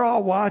 we're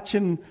all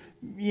watching,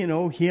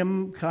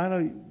 him kind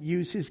of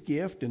use his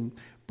gift. And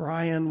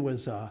Brian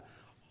was a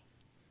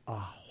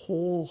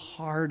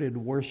wholehearted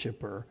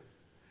worshiper,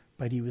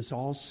 but he was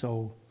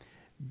also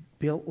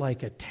built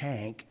like a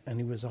tank, and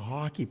he was a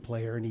hockey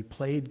player, and he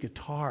played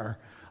guitar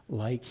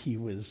like he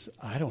was,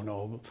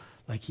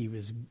 like he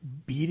was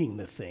beating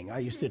the thing. I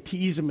used to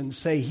tease him and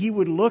say he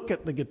would look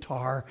at the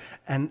guitar,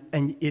 and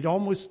it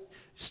almost,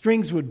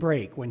 strings would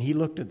break when he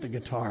looked at the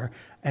guitar.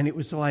 And it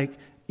was like,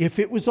 if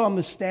it was on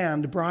the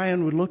stand,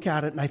 Brian would look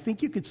at it, and I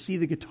think you could see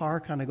the guitar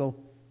kind of go,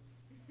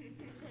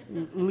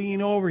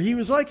 lean over. He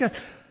was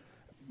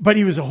but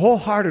he was a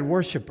wholehearted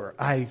worshiper.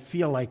 I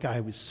feel like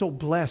I was so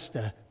blessed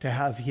to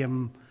have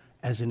him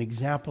as an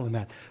example in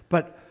that.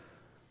 But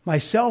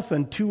myself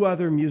and two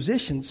other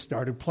musicians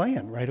started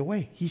playing right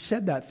away. He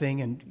said that thing,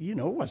 and, it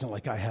wasn't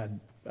like I had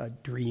a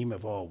dream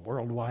of a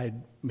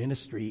worldwide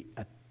ministry,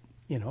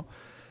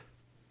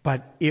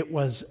 but it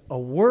was a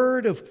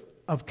word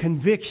of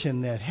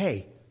conviction that,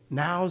 hey,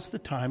 now's the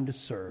time to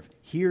serve.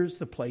 Here's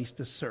the place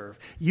to serve.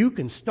 You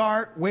can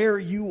start where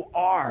you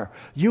are.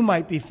 You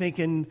might be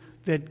thinking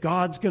that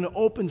God's going to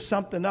open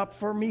something up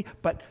for me,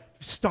 but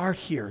start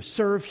here.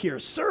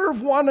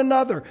 Serve one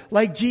another.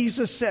 Like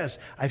Jesus says,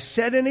 I've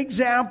set an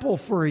example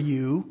for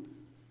you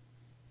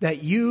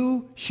that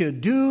you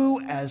should do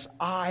as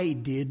I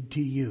did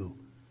to you.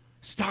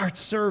 Start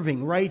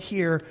serving right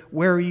here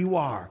where you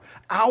are.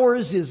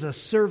 Ours is a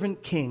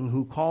servant king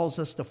who calls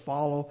us to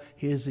follow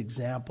his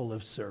example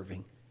of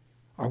serving.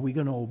 Are we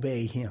going to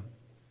obey him?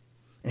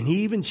 And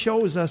he even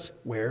shows us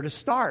where to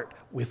start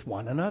with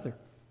one another.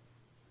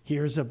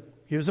 Here's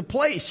a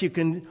place you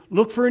can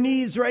look for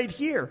needs right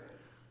here.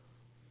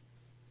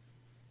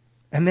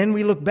 And then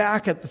we look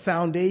back at the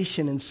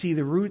foundation and see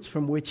the roots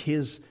from which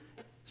his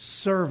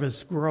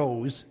service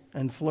grows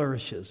and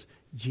flourishes.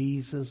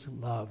 Jesus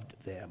loved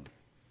them.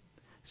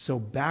 So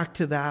back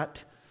to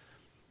that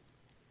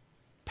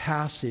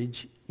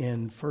passage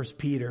in 1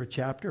 Peter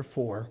chapter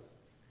 4,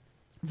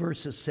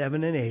 verses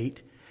 7 and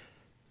 8.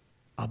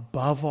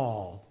 Above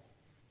all,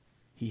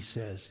 he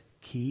says,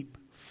 keep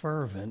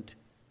fervent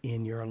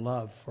in your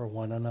love for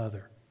one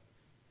another.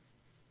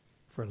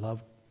 For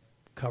love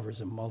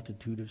covers a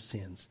multitude of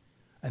sins.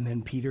 And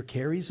then Peter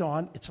carries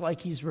on. It's like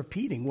he's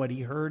repeating what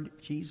he heard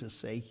Jesus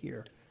say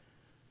here.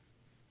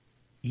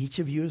 Each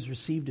of you has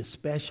received a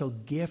special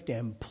gift.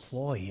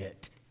 Employ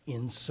it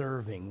in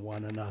serving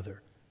one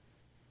another.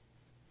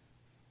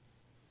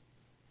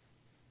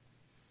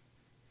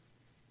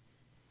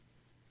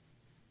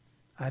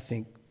 I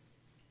think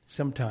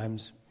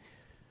sometimes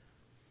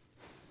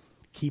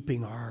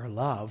keeping our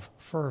love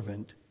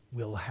fervent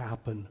will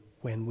happen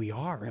when we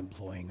are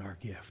employing our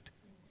gift.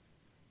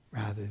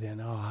 Rather than,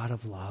 out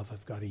of love,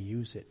 I've got to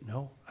use it.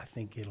 No, I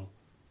think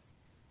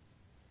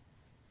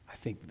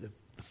the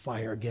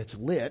fire gets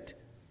lit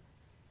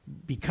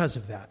because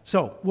of that.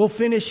 So we'll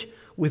finish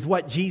with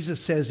what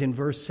Jesus says in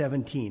verse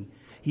 17.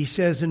 He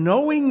says,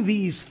 knowing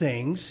these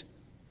things,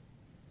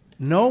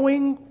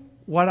 knowing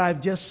what I've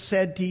just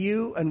said to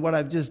you and what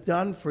I've just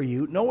done for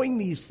you, knowing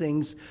these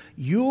things,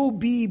 you'll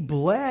be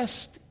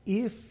blessed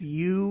if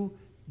you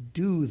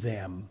do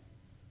them.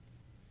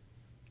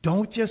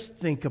 Don't just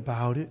think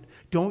about it.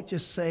 Don't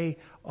just say,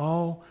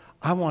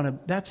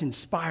 that's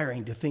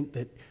inspiring to think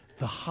that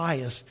the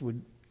highest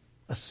would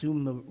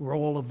assume the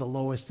role of the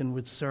lowest and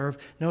would serve.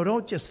 No,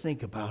 don't just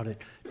think about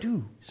it.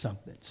 Do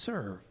something.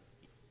 Serve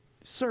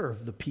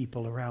the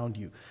people around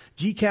you.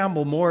 G.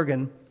 Campbell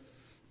Morgan,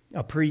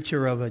 a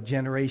preacher of a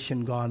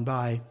generation gone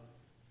by,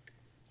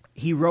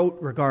 He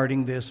wrote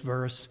regarding this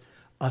verse,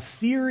 "A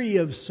theory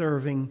of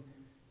serving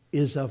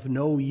is of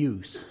no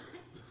use.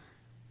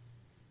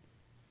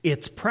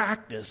 Its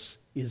practice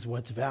is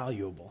what's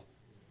valuable."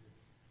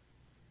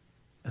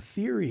 A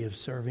theory of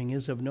serving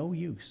is of no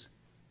use.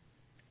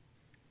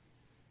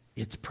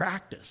 Its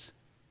practice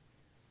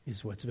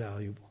is what's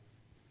valuable.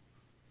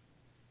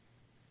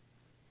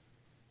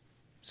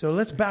 So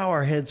let's bow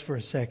our heads for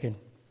a second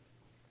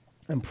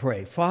and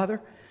pray.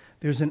 Father,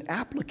 there's an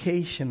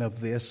application of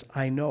this,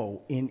 I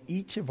know, in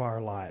each of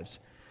our lives.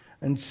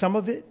 And some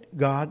of it,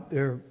 God,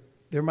 there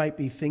might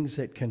be things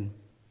that can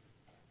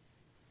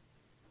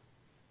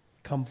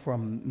come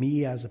from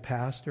me as a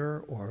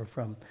pastor or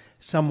from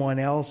someone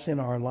else in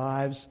our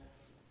lives.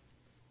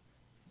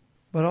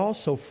 But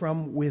also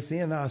from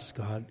within us,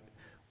 God,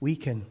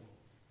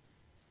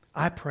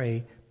 I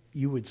pray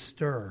you would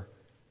stir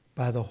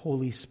by the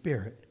Holy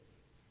Spirit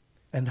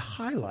and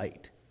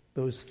highlight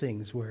those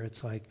things where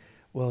it's like,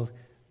 well,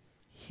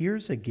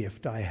 here's a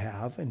gift I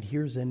have and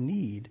here's a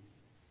need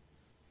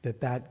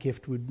that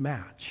gift would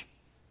match.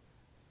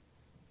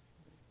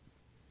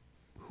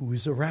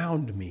 Who's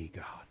around me,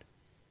 God?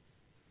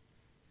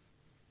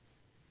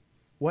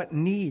 What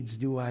needs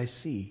do I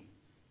see?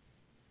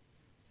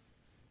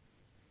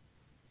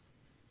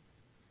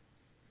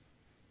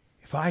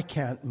 If I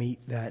can't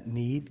meet that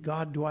need,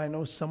 God, do I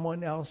know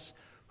someone else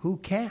who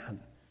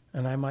can?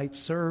 And I might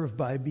serve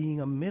by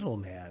being a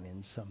middleman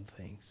in some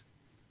things.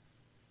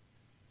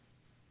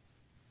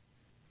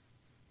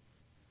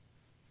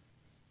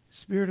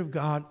 Spirit of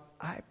God,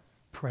 I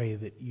pray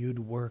that you'd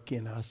work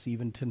in us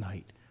even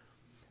tonight,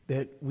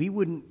 that we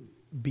wouldn't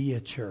be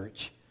a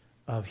church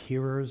of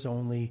hearers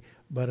only,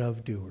 but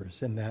of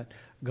doers, and that,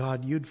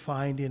 God, you'd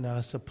find in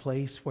us a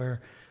place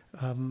where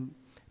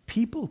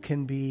people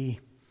can be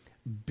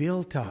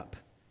built up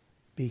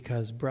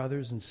because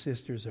brothers and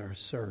sisters are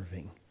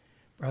serving.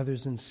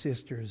 Brothers and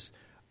sisters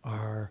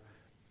are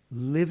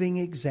living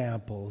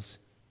examples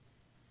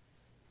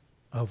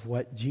of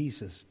what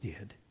Jesus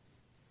did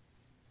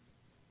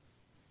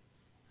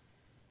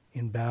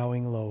in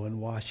bowing low and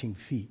washing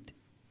feet.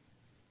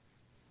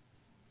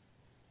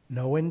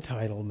 No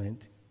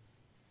entitlement,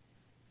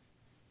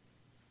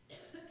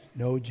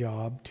 no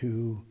job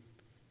too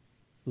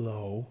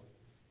low,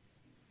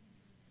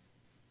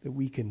 that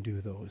we can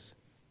do those.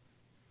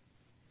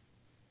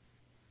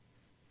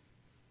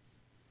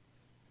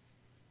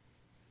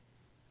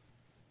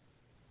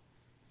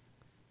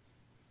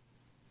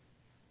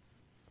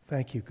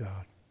 Thank you,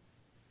 God.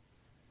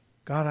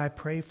 God, I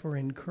pray for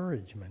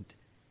encouragement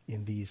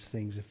in these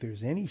things. If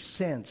there's any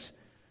sense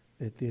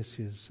that this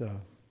is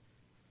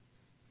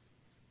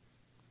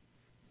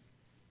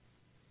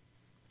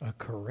a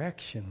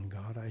correction,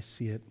 God, I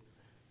see it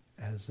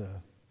as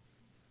a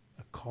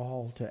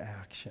call to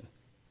action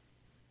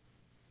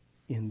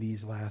in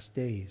these last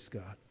days,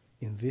 God,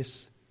 in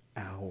this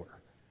hour,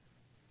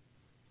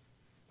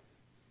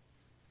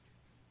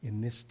 in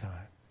this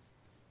time,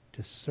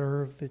 to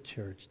serve the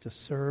church, to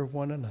serve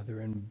one another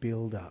and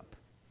build up.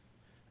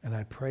 And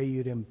I pray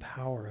you'd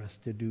empower us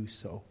to do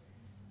so.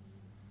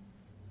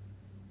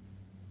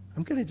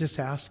 I'm going to just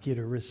ask you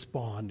to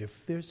respond.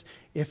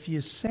 If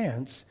you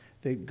sense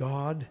that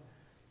God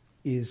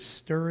is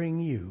stirring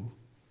you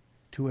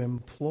to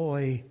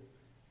employ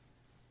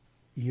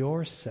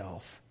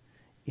yourself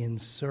in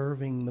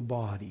serving the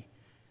body,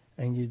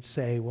 and you'd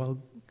say, well,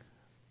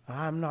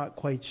 I'm not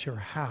quite sure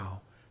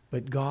how,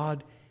 but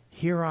God,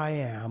 here I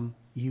am,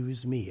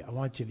 use me. I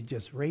want you to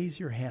just raise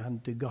your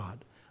hand to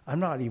God. I'm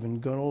not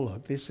even going to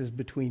look. This is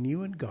between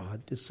you and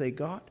God to say,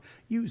 God,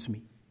 use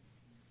me.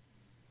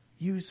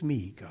 Use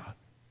me, God.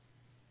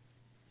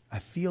 I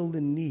feel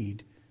the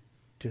need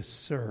to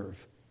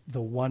serve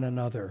the one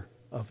another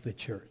of the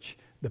church,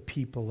 the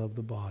people of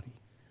the body,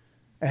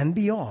 and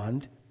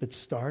beyond, but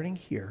starting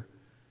here.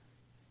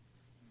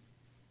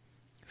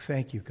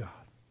 Thank you, God.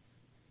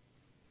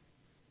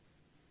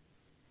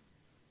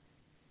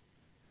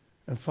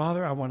 And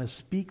Father, I want to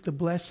speak the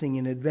blessing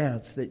in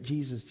advance that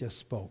Jesus just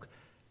spoke.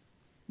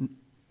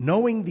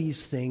 Knowing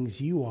these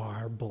things, you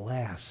are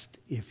blessed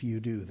if you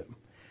do them.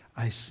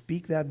 I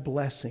speak that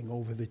blessing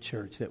over the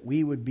church, that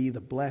we would be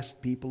the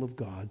blessed people of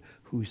God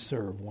who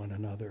serve one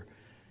another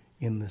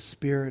in the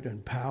spirit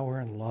and power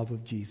and love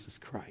of Jesus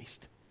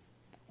Christ.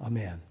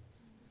 Amen.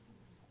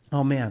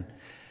 Amen.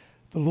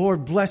 The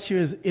Lord bless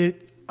you.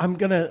 I'm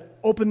going to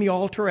open the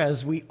altar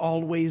as we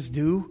always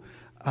do.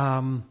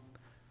 Come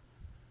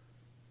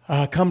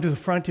to the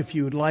front if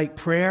you would like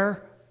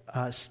prayer.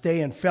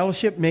 Stay in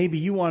fellowship. Maybe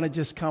you want to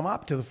just come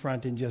up to the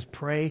front and just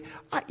pray.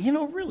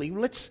 Really,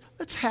 let's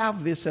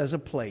have this as a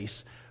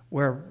place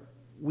where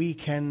we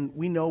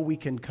know we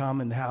can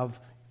come and have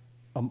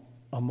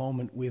a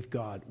moment with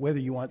God. Whether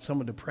you want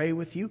someone to pray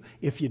with you,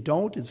 if you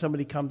don't, and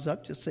somebody comes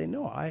up, just say,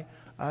 "No, I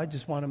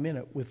just want a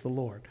minute with the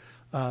Lord."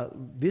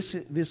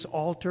 This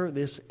altar,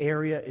 this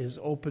area is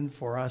open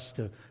for us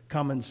to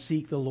come and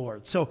seek the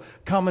Lord. So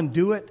come and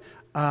do it.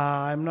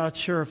 I'm not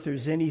sure if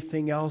there's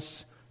anything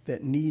else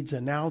that needs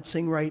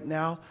announcing right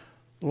now.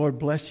 The Lord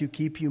bless you,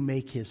 keep you,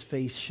 make his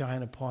face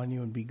shine upon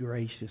you, and be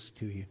gracious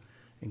to you,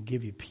 and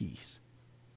give you peace.